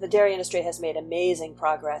 Which is, the dairy industry has made amazing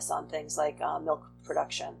progress on things like milk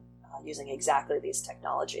production using exactly these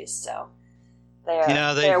technologies. So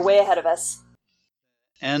they're way ahead of us.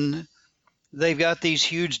 And they've got these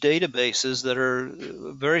huge databases that are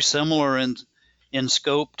very similar in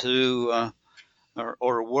scope to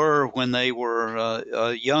or were when they were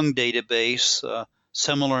a young database,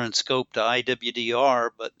 similar in scope to IWDR,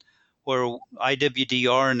 but where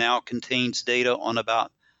IWDR now contains data on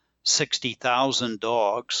about 60,000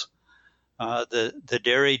 dogs. The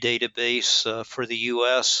dairy database for the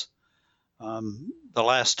U.S., the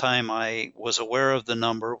last time I was aware of the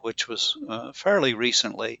number, which was fairly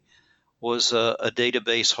recently, was a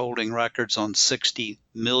database holding records on 60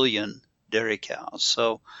 million dairy cows.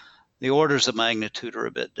 So the orders of magnitude are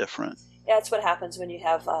a bit different. Yeah, it's what happens when you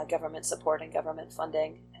have government support and government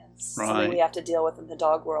funding. And something we have to deal with in the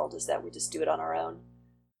dog world is that we just do it on our own.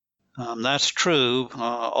 That's true,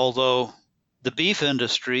 although the beef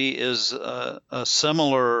industry is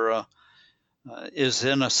is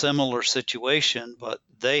in a similar situation, but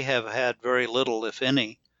they have had very little, if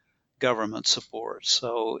any, government support.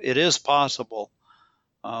 So it is possible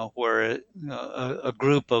where a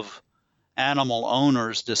group of animal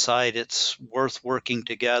owners decide it's worth working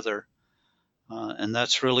together. And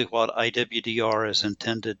that's really what IWDR is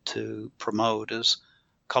intended to promote, is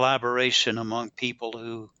collaboration among people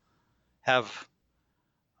who have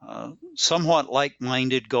somewhat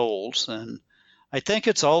like-minded goals. And I think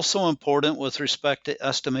it's also important with respect to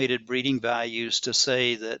estimated breeding values to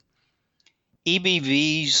say that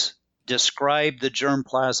EBVs describe the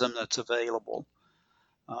germplasm that's available.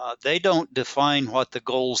 They don't define what the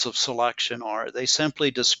goals of selection are. They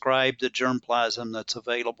simply describe the germplasm that's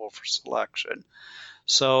available for selection.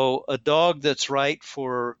 So a dog that's right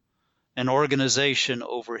for an organization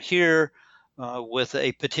over here with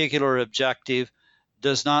a particular objective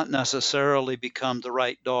does not necessarily become the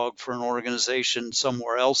right dog for an organization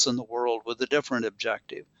somewhere else in the world with a different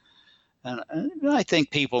objective. And I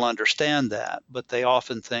think people understand that, but they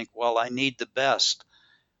often think, well, I need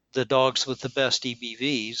the dogs with the best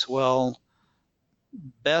EBVs. Well,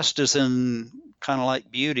 best is in kind of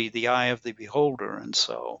like beauty, the eye of the beholder. And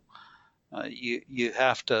so you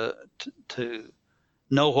have to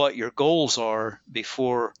know what your goals are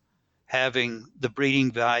before having the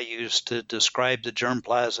breeding values to describe the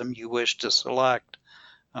germplasm you wish to select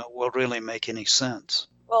will really make any sense.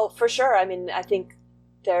 Well, for sure. I mean, I think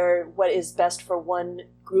what is best for one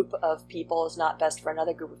group of people is not best for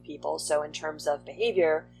another group of people. So in terms of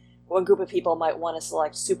behavior, one group of people might want to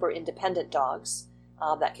select super independent dogs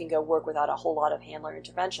that can go work without a whole lot of handler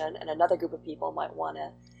intervention, and another group of people might want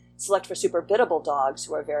to select for super biddable dogs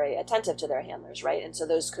who are very attentive to their handlers, right? And so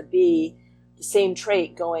those could be the same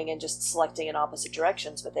trait going and just selecting in opposite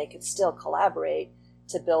directions, but they could still collaborate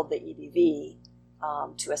to build the EBV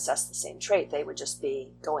to assess the same trait. They would just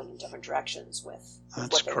be going in different directions with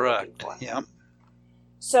what they were looking for. Yeah.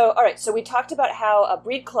 So, all right, so we talked about how a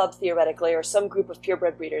breed club, theoretically, or some group of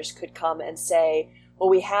purebred breeders could come and say, well,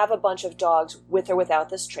 we have a bunch of dogs with or without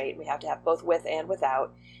this trait. We have to have both with and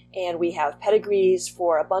without. And we have pedigrees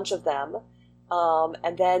for a bunch of them.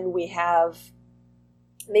 And then we have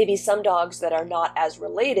maybe some dogs that are not as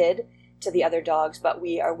related to the other dogs, but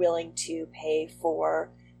we are willing to pay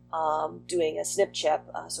for doing a SNP chip,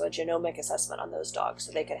 so a genomic assessment on those dogs.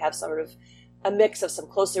 So they could have sort of a mix of some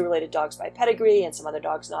closely related dogs by pedigree and some other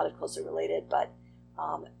dogs not as closely related, but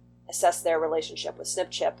assess their relationship with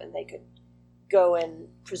SNP chip, and they could go and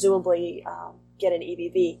presumably get an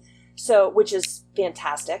EBV, so which is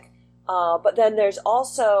fantastic. But then there's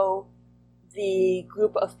also the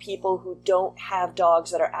group of people who don't have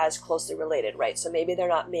dogs that are as closely related, right? So maybe they're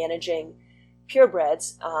not managing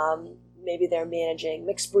purebreds. Maybe they're managing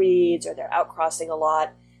mixed breeds, or they're outcrossing a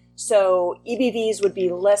lot. So EBVs would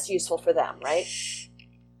be less useful for them, right?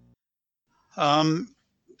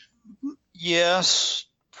 Yes,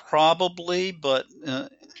 probably, but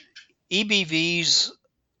EBVs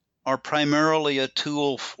are primarily a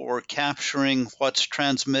tool for capturing what's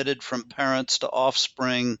transmitted from parents to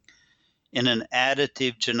offspring in an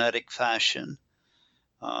additive genetic fashion.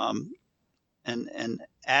 And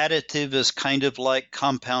additive is kind of like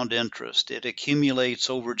compound interest. It accumulates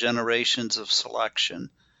over generations of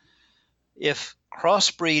selection. If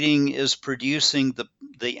crossbreeding is producing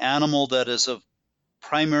the animal that is of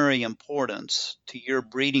primary importance to your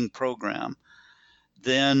breeding program,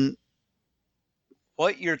 then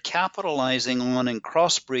what you're capitalizing on in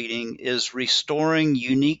crossbreeding is restoring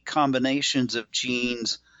unique combinations of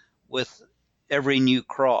genes with every new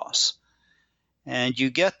cross. And you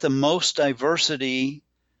get the most diversity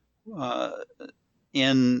uh,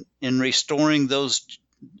 in restoring those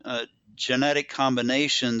genetic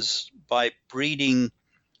combinations by breeding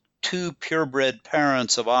two purebred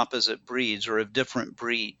parents of opposite breeds, or of different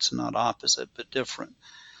breeds, not opposite, but different.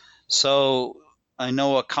 So I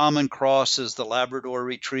know a common cross is the Labrador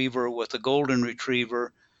Retriever with a Golden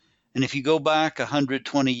Retriever. And if you go back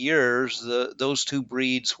 120 years, those two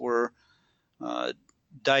breeds were uh,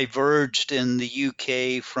 diverged in the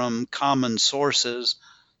UK from common sources.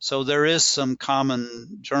 So there is some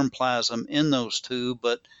common germplasm in those two,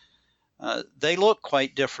 but they look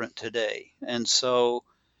quite different today. And so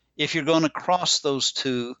if you're going to cross those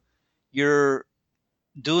two, you're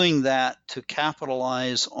doing that to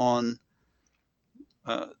capitalize on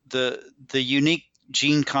the unique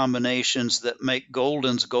gene combinations that make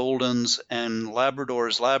Goldens and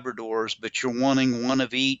Labradors, but you're wanting one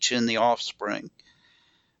of each in the offspring.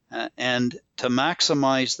 And to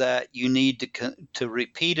maximize that, you need to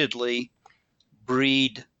repeatedly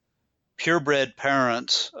breed purebred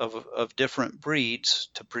parents of different breeds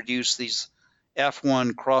to produce these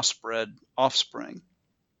F1 crossbred offspring.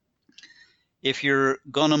 If you're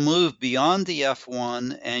going to move beyond the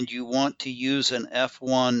F1 and you want to use an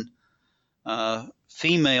F1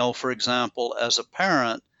 female, for example, as a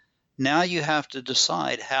parent, now you have to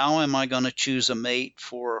decide, how am I going to choose a mate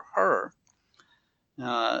for her?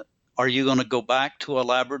 Are you going to go back to a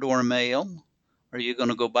Labrador male? Are you going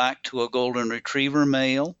to go back to a Golden Retriever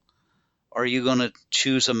male? Are you going to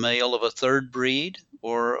choose a male of a third breed?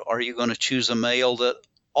 Or are you going to choose a male that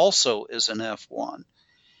also is an F1?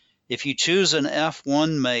 If you choose an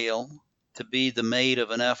F1 male to be the mate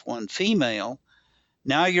of an F1 female,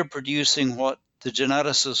 now you're producing what the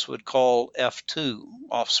geneticists would call F2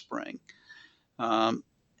 offspring.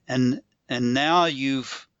 And now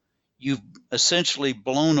you've essentially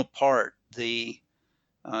blown apart the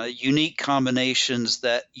unique combinations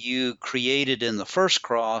that you created in the first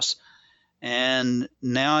cross, and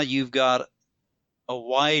now you've got a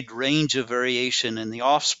wide range of variation in the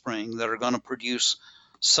offspring that are going to produce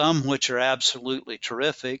some which are absolutely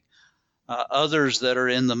terrific, others that are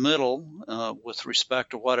in the middle with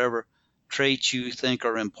respect to whatever traits you think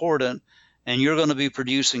are important, and you're going to be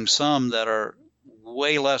producing some that are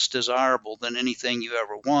way less desirable than anything you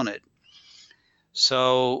ever wanted.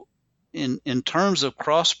 So in terms of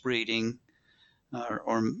crossbreeding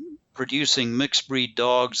or producing mixed breed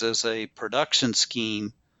dogs as a production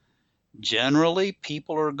scheme, generally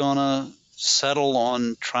people are going to settle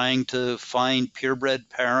on trying to find purebred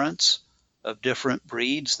parents of different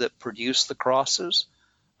breeds that produce the crosses,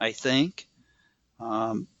 I think.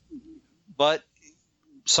 But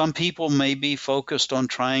some people may be focused on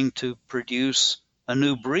trying to produce a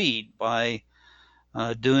new breed by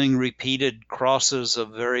doing repeated crosses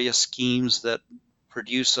of various schemes that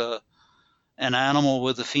produce an animal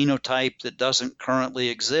with a phenotype that doesn't currently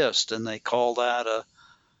exist, and they call that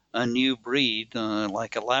a new breed,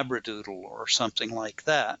 like a Labradoodle or something like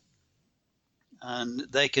that. And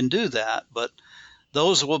they can do that, but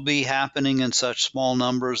those will be happening in such small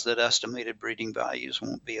numbers that estimated breeding values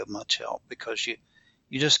won't be of much help, because you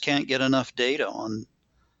just can't get enough data on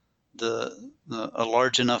a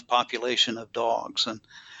large enough population of dogs. And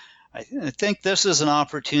I think this is an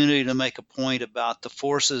opportunity to make a point about the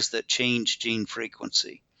forces that change gene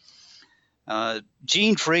frequency.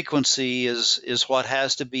 Gene frequency is what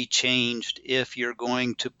has to be changed if you're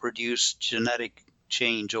going to produce genetic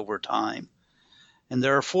change over time. And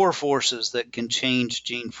there are four forces that can change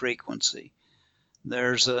gene frequency.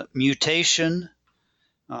 There's a mutation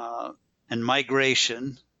and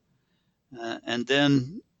migration, and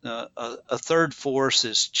then a third force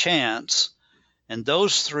is chance. And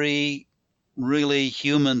those three really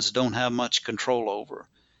humans don't have much control over.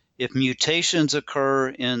 If mutations occur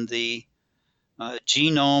in the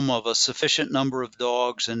genome of a sufficient number of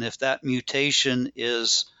dogs, and if that mutation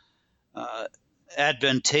is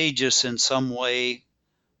advantageous in some way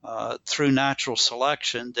through natural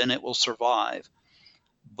selection, then it will survive.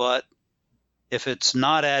 But If it's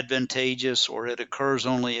not advantageous or it occurs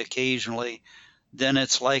only occasionally, then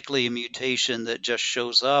it's likely a mutation that just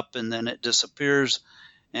shows up and then it disappears,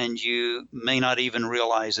 and you may not even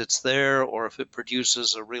realize it's there. Or if it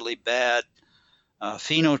produces a really bad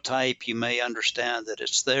phenotype, you may understand that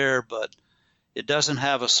it's there, but it doesn't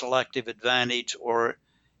have a selective advantage, or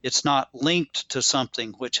it's not linked to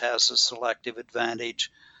something which has a selective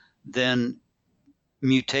advantage. Then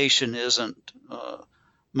mutation isn't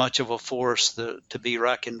much of a force to be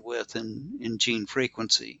reckoned with in gene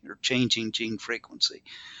frequency or changing gene frequency.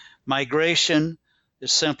 Migration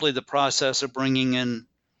is simply the process of bringing in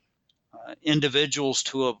individuals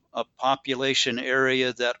to a population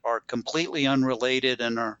area that are completely unrelated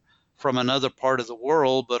and are from another part of the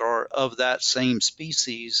world, but are of that same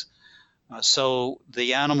species. So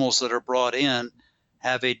the animals that are brought in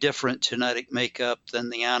have a different genetic makeup than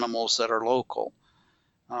the animals that are local.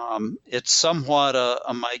 It's somewhat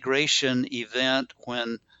a migration event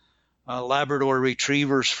when Labrador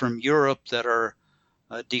retrievers from Europe that are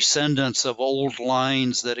descendants of old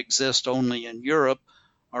lines that exist only in Europe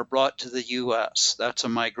are brought to the U.S. That's a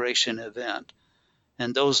migration event.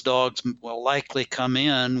 And those dogs will likely come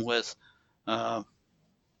in with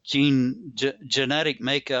genetic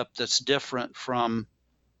makeup that's different from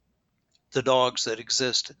the dogs that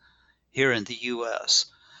exist here in the U.S.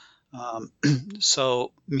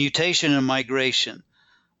 So mutation and migration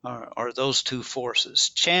are those two forces.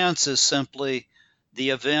 Chance is simply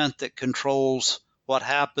the event that controls what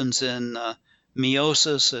happens in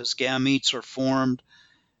meiosis as gametes are formed,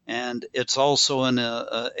 and it's also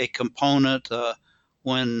a component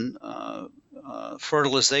when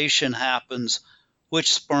fertilization happens,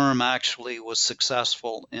 which sperm actually was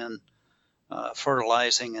successful in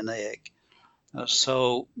fertilizing an egg.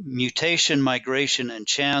 So mutation, migration, and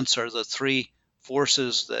chance are the three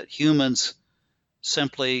forces that humans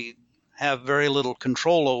simply have very little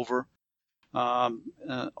control over,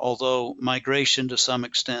 although migration to some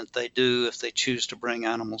extent they do if they choose to bring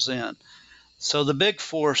animals in. So the big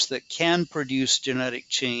force that can produce genetic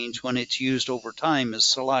change when it's used over time is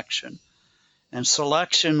selection. And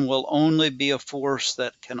selection will only be a force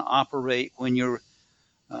that can operate when you're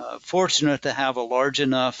fortunate to have a large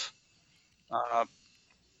enough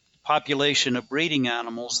population of breeding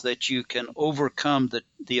animals that you can overcome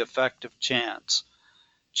the effect of chance.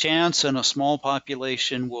 Chance in a small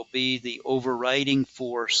population will be the overriding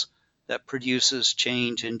force that produces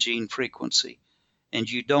change in gene frequency. And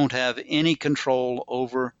you don't have any control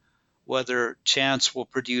over whether chance will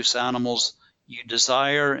produce animals you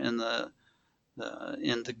desire in the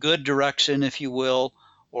good direction, if you will,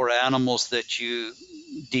 or animals that you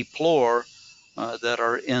deplore that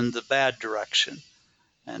are in the bad direction.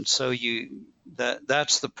 And so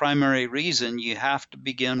that's the primary reason you have to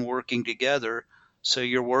begin working together. So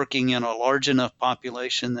you're working in a large enough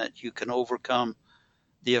population that you can overcome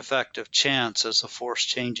the effect of chance as a force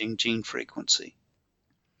changing gene frequency.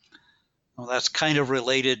 Well, that's kind of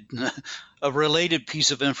related, a related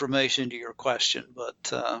piece of information to your question,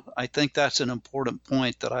 but I think that's an important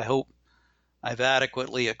point that I hope I've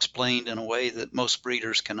adequately explained in a way that most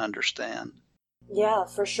breeders can understand. Yeah,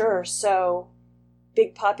 for sure. So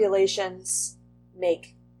big populations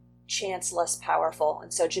make chance less powerful,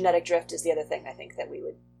 and so genetic drift is the other thing I think that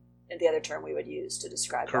the other term we would use to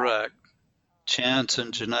describe that. Correct. Chance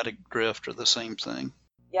and genetic drift are the same thing.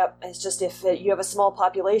 Yep, it's just if you have a small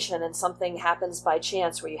population and something happens by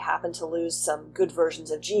chance where you happen to lose some good versions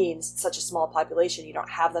of genes, it's such a small population you don't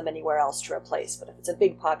have them anywhere else to replace. But if it's a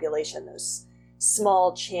big population, those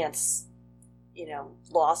small chance,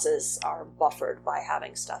 losses are buffered by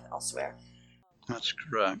having stuff elsewhere. That's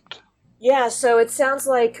correct. Yeah, so it sounds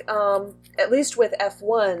like, at least with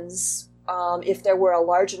F1s, if there were a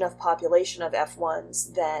large enough population of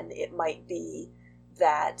F1s, then it might be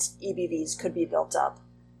that EBVs could be built up.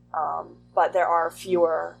 But there are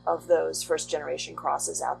fewer of those first-generation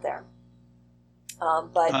crosses out there.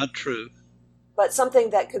 Not true. But something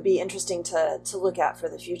that could be interesting to look at for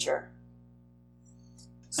the future.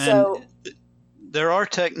 So, and there are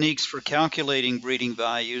techniques for calculating breeding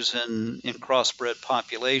values in crossbred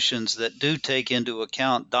populations that do take into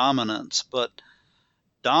account dominance, but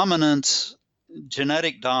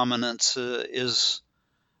genetic dominance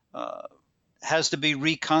has to be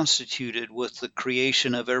reconstituted with the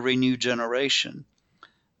creation of every new generation.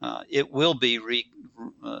 It will be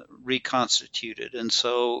reconstituted, and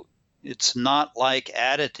so it's not like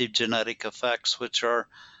additive genetic effects, which are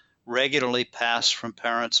regularly passed from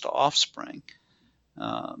parents to offspring.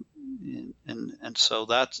 And so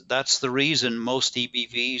that's the reason most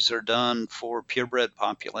EBVs are done for purebred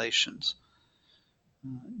populations.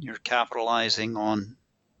 You're capitalizing on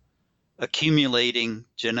accumulating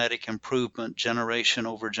genetic improvement generation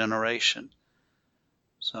over generation.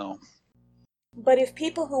 So, But if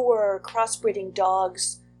people who were crossbreeding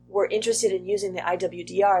dogs were interested in using the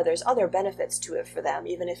IWDR, there's other benefits to it for them,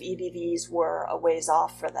 even if EBVs were a ways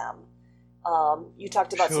off for them. You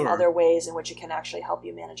talked about some sure. other ways in which it can actually help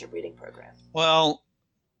you manage a breeding program. Well,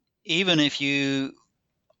 even if you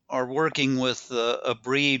are working with a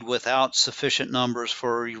breed without sufficient numbers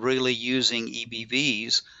for really using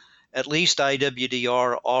EBVs, at least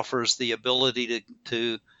IWDR offers the ability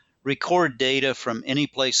to record data from any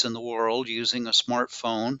place in the world using a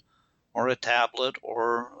smartphone or a tablet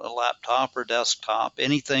or a laptop or desktop,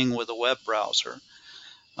 anything with a web browser.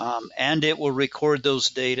 And it will record those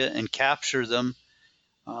data and capture them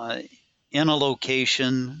in a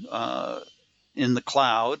location in the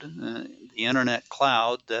cloud, the internet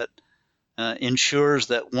cloud, that ensures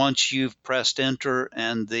that once you've pressed enter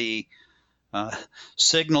and the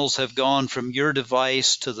signals have gone from your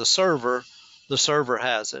device to the server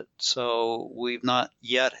has it. So we've not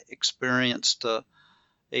yet experienced a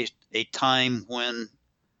time when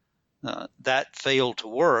that failed to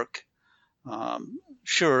work.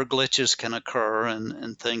 Sure, glitches can occur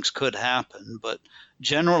and things could happen, but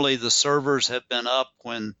generally the servers have been up.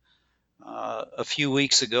 When a few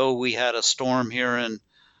weeks ago we had a storm here in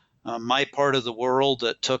my part of the world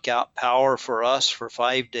that took out power for us for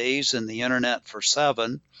 5 days and the internet for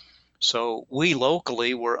 7. So we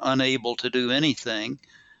locally were unable to do anything,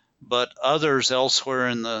 but others elsewhere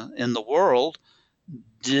in the world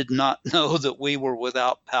did not know that we were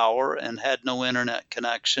without power and had no internet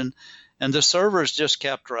connection, and the servers just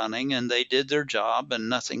kept running and they did their job and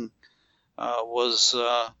nothing was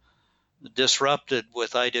disrupted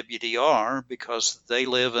with IWDR, because they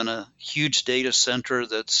live in a huge data center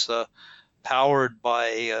that's powered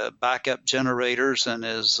by backup generators and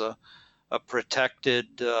is a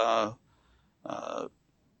protected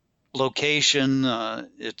location.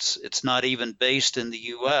 It's not even based in the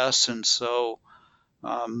U.S., and so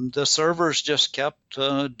the servers just kept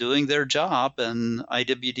doing their job, and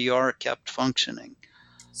IWDR kept functioning.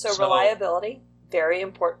 So reliability, very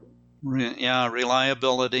important. Yeah,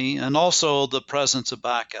 reliability, and also the presence of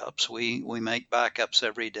backups. We make backups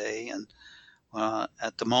every day, and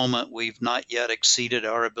at the moment we've not yet exceeded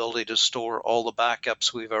our ability to store all the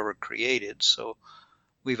backups we've ever created. So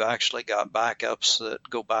we've actually got backups that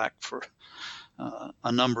go back for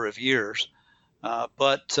a number of years.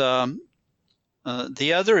 But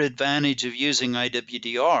the other advantage of using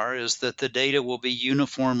IWDR is that the data will be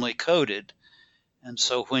uniformly coded. And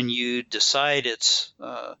so when you decide it's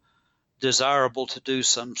desirable to do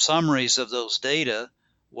some summaries of those data,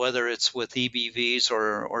 whether it's with EBVs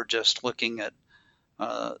or just looking at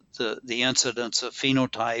the incidence of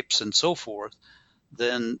phenotypes and so forth,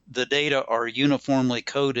 then the data are uniformly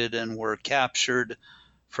coded and were captured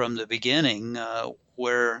from the beginning,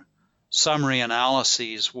 where summary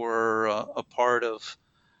analyses were a part of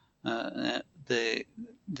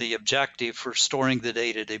the objective for storing the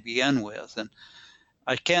data to begin with. And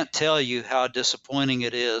I can't tell you how disappointing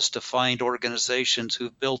it is to find organizations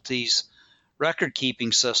who've built these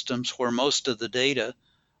record-keeping systems where most of the data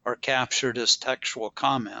are captured as textual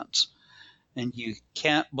comments. And you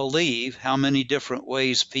can't believe how many different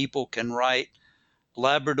ways people can write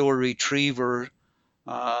Labrador Retriever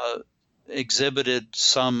exhibited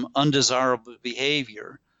some undesirable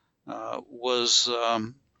behavior, was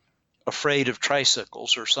afraid of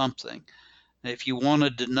tricycles or something. If you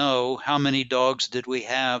wanted to know how many dogs did we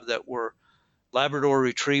have that were Labrador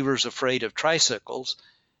Retrievers afraid of tricycles,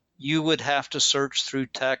 you would have to search through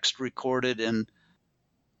text recorded in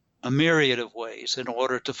a myriad of ways in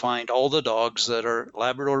order to find all the dogs that are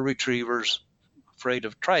Labrador Retrievers afraid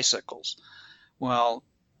of tricycles. Well,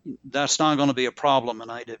 that's not going to be a problem in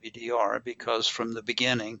IWDR, because from the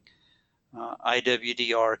beginning,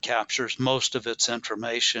 IWDR captures most of its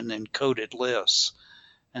information in coded lists.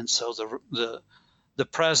 And so the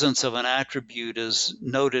presence of an attribute is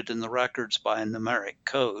noted in the records by a numeric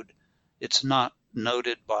code. It's not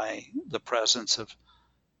noted by the presence of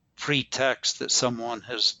free text that someone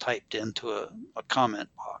has typed into a comment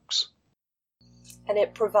box. And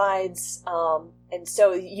it provides, and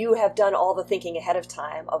so you have done all the thinking ahead of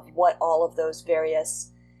time of what all of those various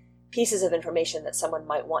pieces of information that someone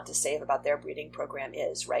might want to save about their breeding program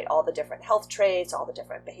is, right? All the different health traits, all the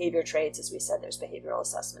different behavior traits. As we said, there's behavioral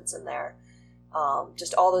assessments in there.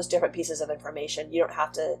 Just all those different pieces of information. You don't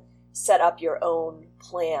have to set up your own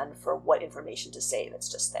plan for what information to save. It's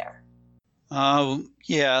just there.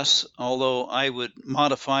 Yes, although I would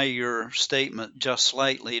modify your statement just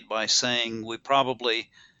slightly by saying we probably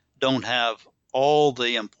don't have all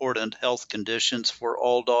the important health conditions for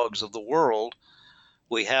all dogs of the world.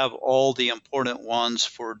 We have all the important ones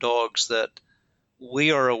for dogs that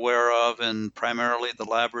we are aware of, and primarily the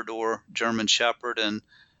Labrador, German Shepherd, and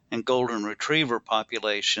Golden Retriever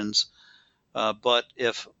populations. But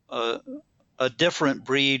if a different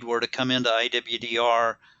breed were to come into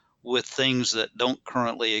IWDR with things that don't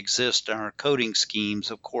currently exist in our coding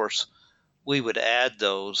schemes, of course, we would add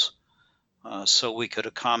those so we could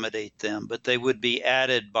accommodate them. But they would be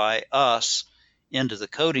added by us into the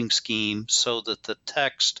coding scheme so that the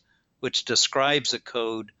text which describes a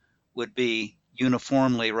code would be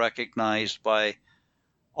uniformly recognized by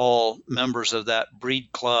all members of that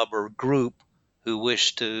breed club or group who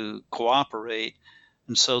wish to cooperate.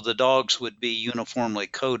 And so the dogs would be uniformly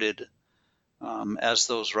coded as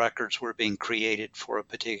those records were being created for a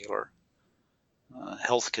particular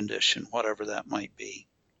health condition, whatever that might be.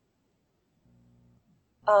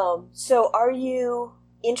 So are you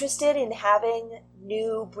interested in having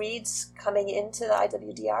new breeds coming into the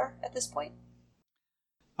IWDR at this point?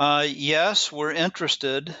 Yes, we're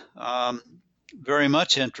interested, very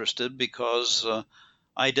much interested, because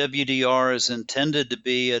IWDR is intended to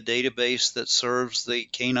be a database that serves the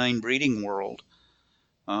canine breeding world.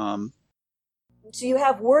 So you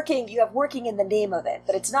have working in the name of it,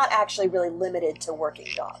 but it's not actually really limited to working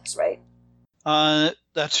dogs, right?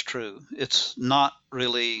 That's true. It's not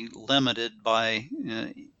really limited by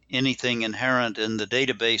anything inherent in the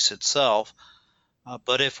database itself.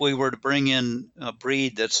 But if we were to bring in a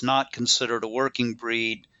breed that's not considered a working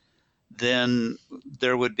breed, then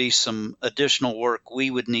there would be some additional work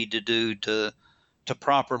we would need to do to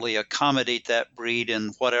properly accommodate that breed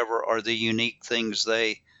and whatever are the unique things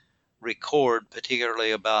they record,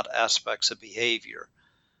 particularly about aspects of behavior.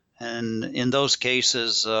 And in those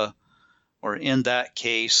cases, or in that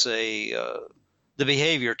case, the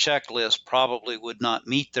behavior checklist probably would not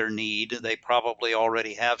meet their need. They probably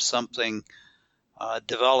already have something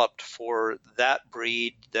developed for that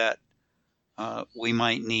breed that we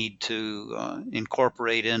might need to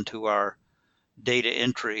incorporate into our data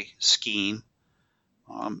entry scheme.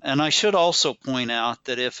 And I should also point out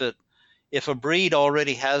that if a breed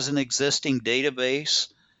already has an existing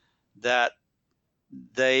database that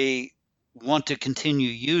they want to continue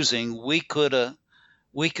using, we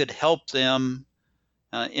could help them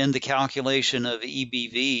in the calculation of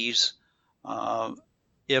EBVs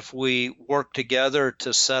if we work together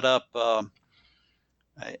to set up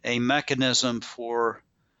a mechanism for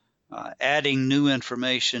adding new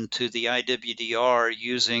information to the IWDR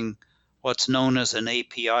using what's known as an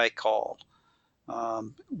API call.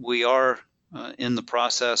 We are in the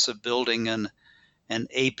process of building an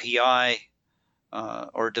API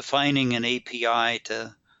or defining an API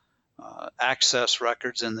to access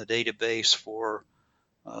records in the database for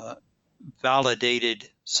validated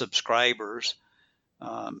subscribers.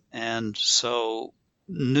 And so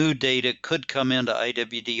new data could come into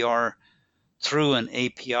IWDR through an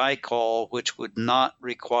API call, which would not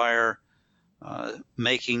require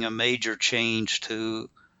making a major change to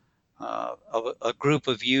a group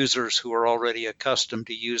of users who are already accustomed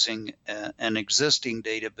to using an existing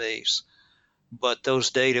database. But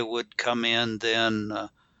those data would come in then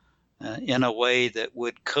in a way that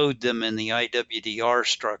would code them in the IWDR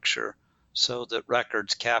structure so that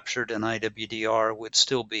records captured in IWDR would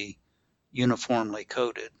still be uniformly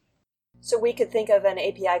coded. So we could think of an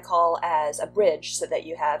API call as a bridge so that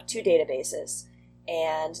you have two databases,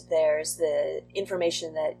 and there's the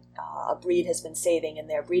information that a breed has been saving in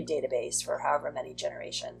their breed database for however many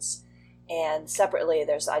generations. And separately,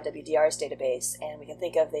 there's IWDR's database, and we can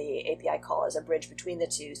think of the API call as a bridge between the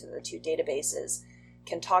two so the two databases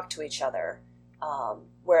can talk to each other.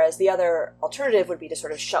 Whereas the other alternative would be to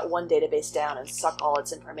sort of shut one database down and suck all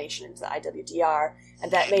its information into the IWDR,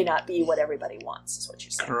 and that may not be what everybody wants, is what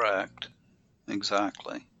you're saying. Correct.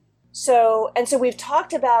 Exactly. So we've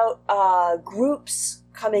talked about groups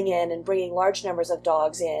coming in and bringing large numbers of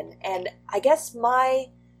dogs in, and I guess my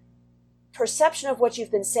perception of what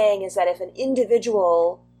you've been saying is that if an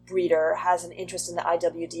individual breeder has an interest in the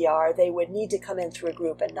IWDR, they would need to come in through a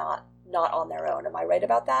group and not on their own. Am I right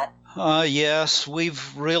about that? Yes,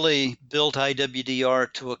 we've really built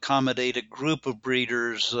IWDR to accommodate a group of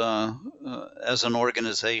breeders as an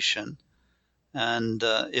organization. And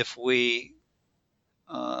if we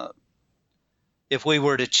were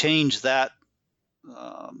to change that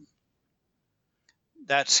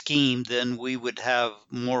scheme, then we would have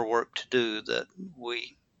more work to do that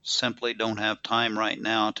we simply don't have time right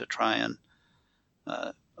now to try and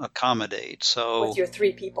accommodate. So with your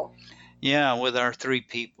 3 people. Yeah, with our 3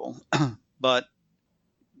 people. But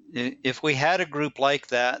if we had a group like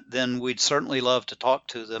that, then we'd certainly love to talk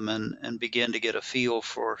to them and begin to get a feel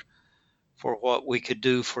for what we could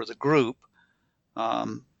do for the group.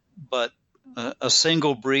 But a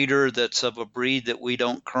single breeder that's of a breed that we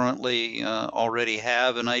don't currently already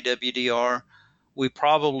have in IWDR, we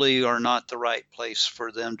probably are not the right place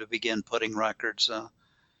for them to begin putting records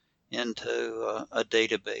into a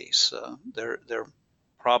database. There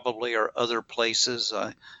probably are other places.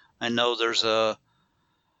 I know there's an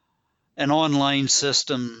online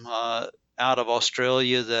system out of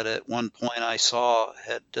Australia that at one point I saw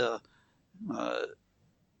had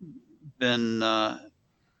been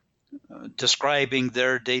describing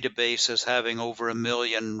their database as having over 1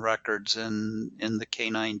 million records in the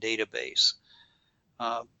canine database.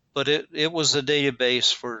 But it was a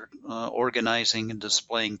database for organizing and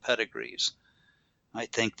displaying pedigrees. I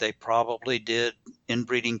think they probably did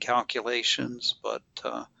inbreeding calculations, but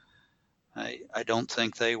I don't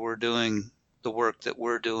think they were doing the work that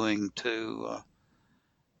we're doing to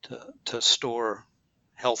store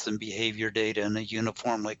health and behavior data in a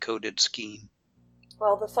uniformly coded scheme.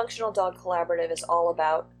 Well, the Functional Dog Collaborative is all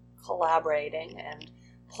about collaborating and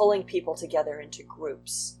pulling people together into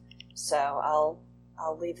groups. So I'll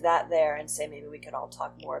leave that there and say maybe we could all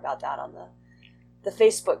talk more about that on the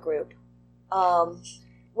Facebook group. Well,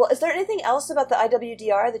 is there anything else about the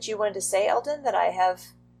IWDR that you wanted to say, Eldin, that I have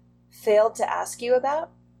failed to ask you about?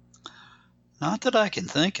 Not that I can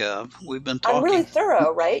think of. We've been talking. I'm really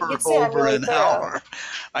thorough, right? You'd say I'm really thorough. Hour.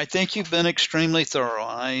 I think you've been extremely thorough.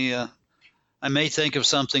 I may think of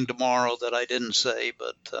something tomorrow that I didn't say,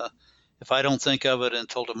 but if I don't think of it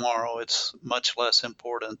until tomorrow, it's much less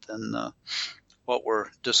important than what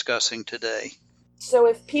we're discussing today. So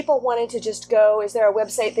if people wanted to just go, is there a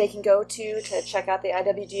website they can go to check out the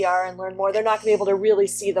IWDR and learn more? They're not going to be able to really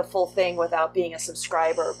see the full thing without being a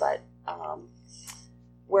subscriber, but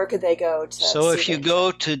where could they go to So if you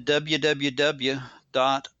go to www.iwdr.org,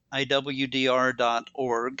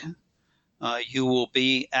 you will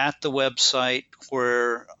be at the website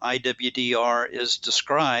where IWDR is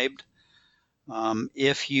described.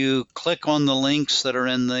 If you click on the links that are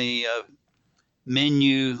in the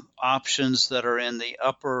menu options that are in the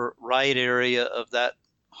upper right area of that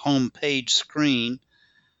home page screen,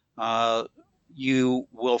 you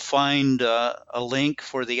will find a link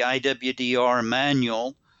for the IWDR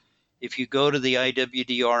manual. If you go to the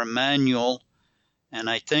IWDR manual, and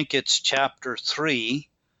I think it's chapter 3,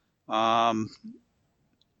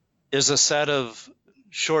 is a set of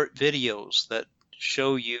short videos that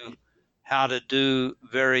show you how to do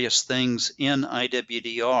various things in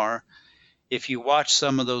IWDR. If you watch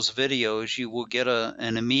some of those videos, you will get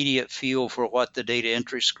an immediate feel for what the data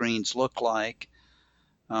entry screens look like.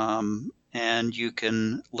 And you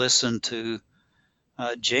can listen to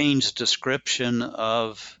Jane's description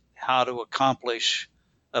of how to accomplish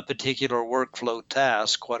a particular workflow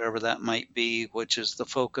task, whatever that might be, which is the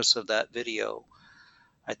focus of that video.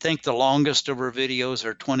 I think the longest of her videos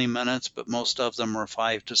are 20 minutes, but most of them are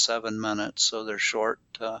 5 to 7 minutes, so they're short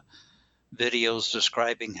videos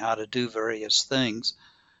describing how to do various things.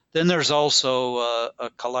 Then there's also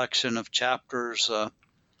a collection of chapters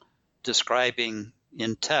describing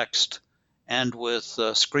in text and with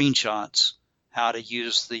screenshots how to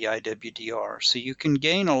use the IWDR. So you can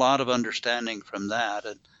gain a lot of understanding from that,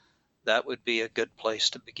 and that would be a good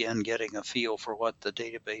place to begin getting a feel for what the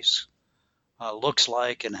database looks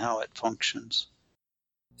like and how it functions.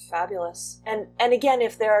 Fabulous. And again,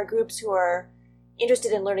 if there are groups who are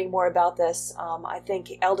interested in learning more about this, I think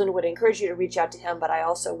Eldin would encourage you to reach out to him, but I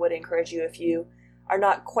also would encourage you, if you are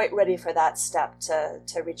not quite ready for that step, to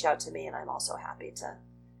reach out to me, and I'm also happy to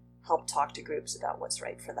help talk to groups about what's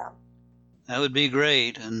right for them. That would be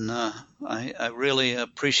great, and I really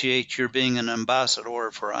appreciate your being an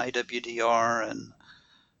ambassador for IWDR and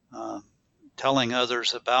telling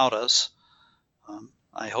others about us.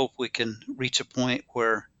 I hope we can reach a point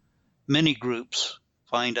where many groups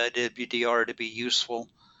find IWDR to be useful,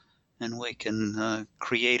 and we can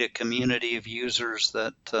create a community of users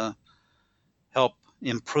that help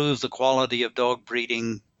improve the quality of dog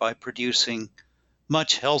breeding by producing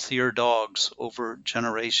much healthier dogs over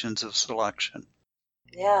generations of selection.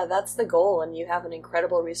 Yeah, that's the goal, and you have an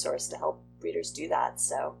incredible resource to help breeders do that.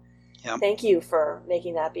 So Thank you for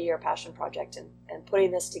making that be your passion project and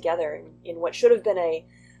putting this together in what should have been a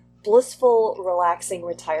blissful, relaxing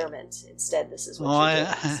retirement. Instead, this is what you're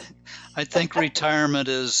doing. I think retirement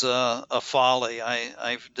is a folly.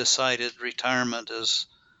 I've decided retirement is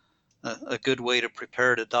a good way to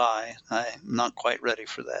prepare to die. I'm not quite ready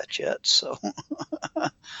for that yet, so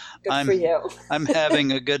Good for you. I'm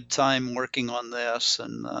having a good time working on this,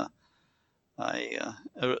 and I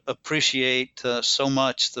appreciate so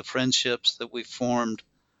much the friendships that we've formed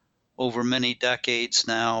over many decades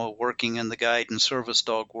now, working in the guide and service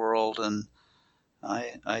dog world, and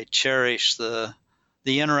I cherish the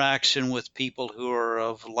interaction with people who are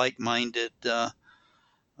of like-minded,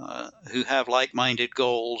 who have like-minded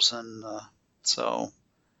goals, and so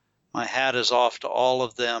my hat is off to all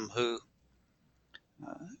of them who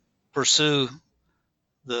pursue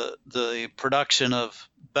the production of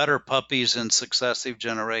better puppies in successive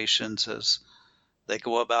generations as they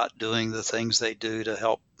go about doing the things they do to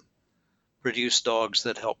help produce dogs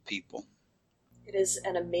that help people. It is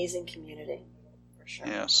an amazing community, for sure.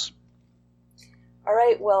 Yes. All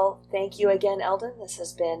right, well, thank you again, Eldin. This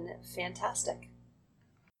has been fantastic.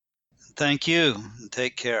 Thank you.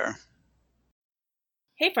 Take care.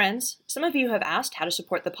 Hey friends, some of you have asked how to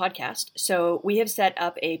support the podcast, so we have set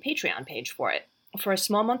up a Patreon page for it. For a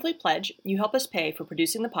small monthly pledge, you help us pay for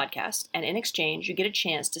producing the podcast, and in exchange, you get a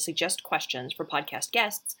chance to suggest questions for podcast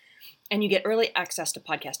guests, and you get early access to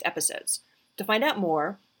podcast episodes. To find out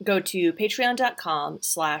more, go to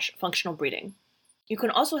patreon.com/functionalbreeding. You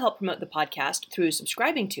can also help promote the podcast through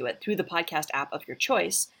subscribing to it through the podcast app of your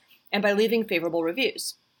choice, and by leaving favorable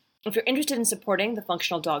reviews. If you're interested in supporting the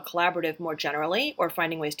Functional Dog Collaborative more generally, or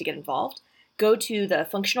finding ways to get involved, go to the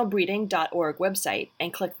functionalbreeding.org website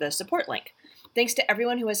and click the support link. Thanks to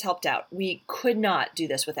everyone who has helped out. We could not do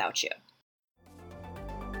this without you.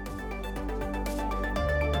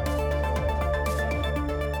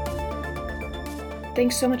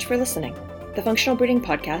 Thanks so much for listening. The Functional Breeding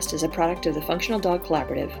Podcast is a product of the Functional Dog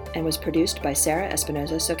Collaborative and was produced by Sarah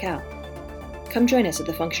Espinoza-Socal. Come join us at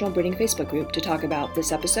the Functional Breeding Facebook group to talk about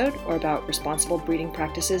this episode or about responsible breeding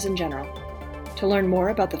practices in general. To learn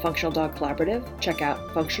more about the Functional Dog Collaborative, check out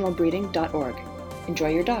functionalbreeding.org. Enjoy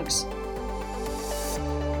your dogs.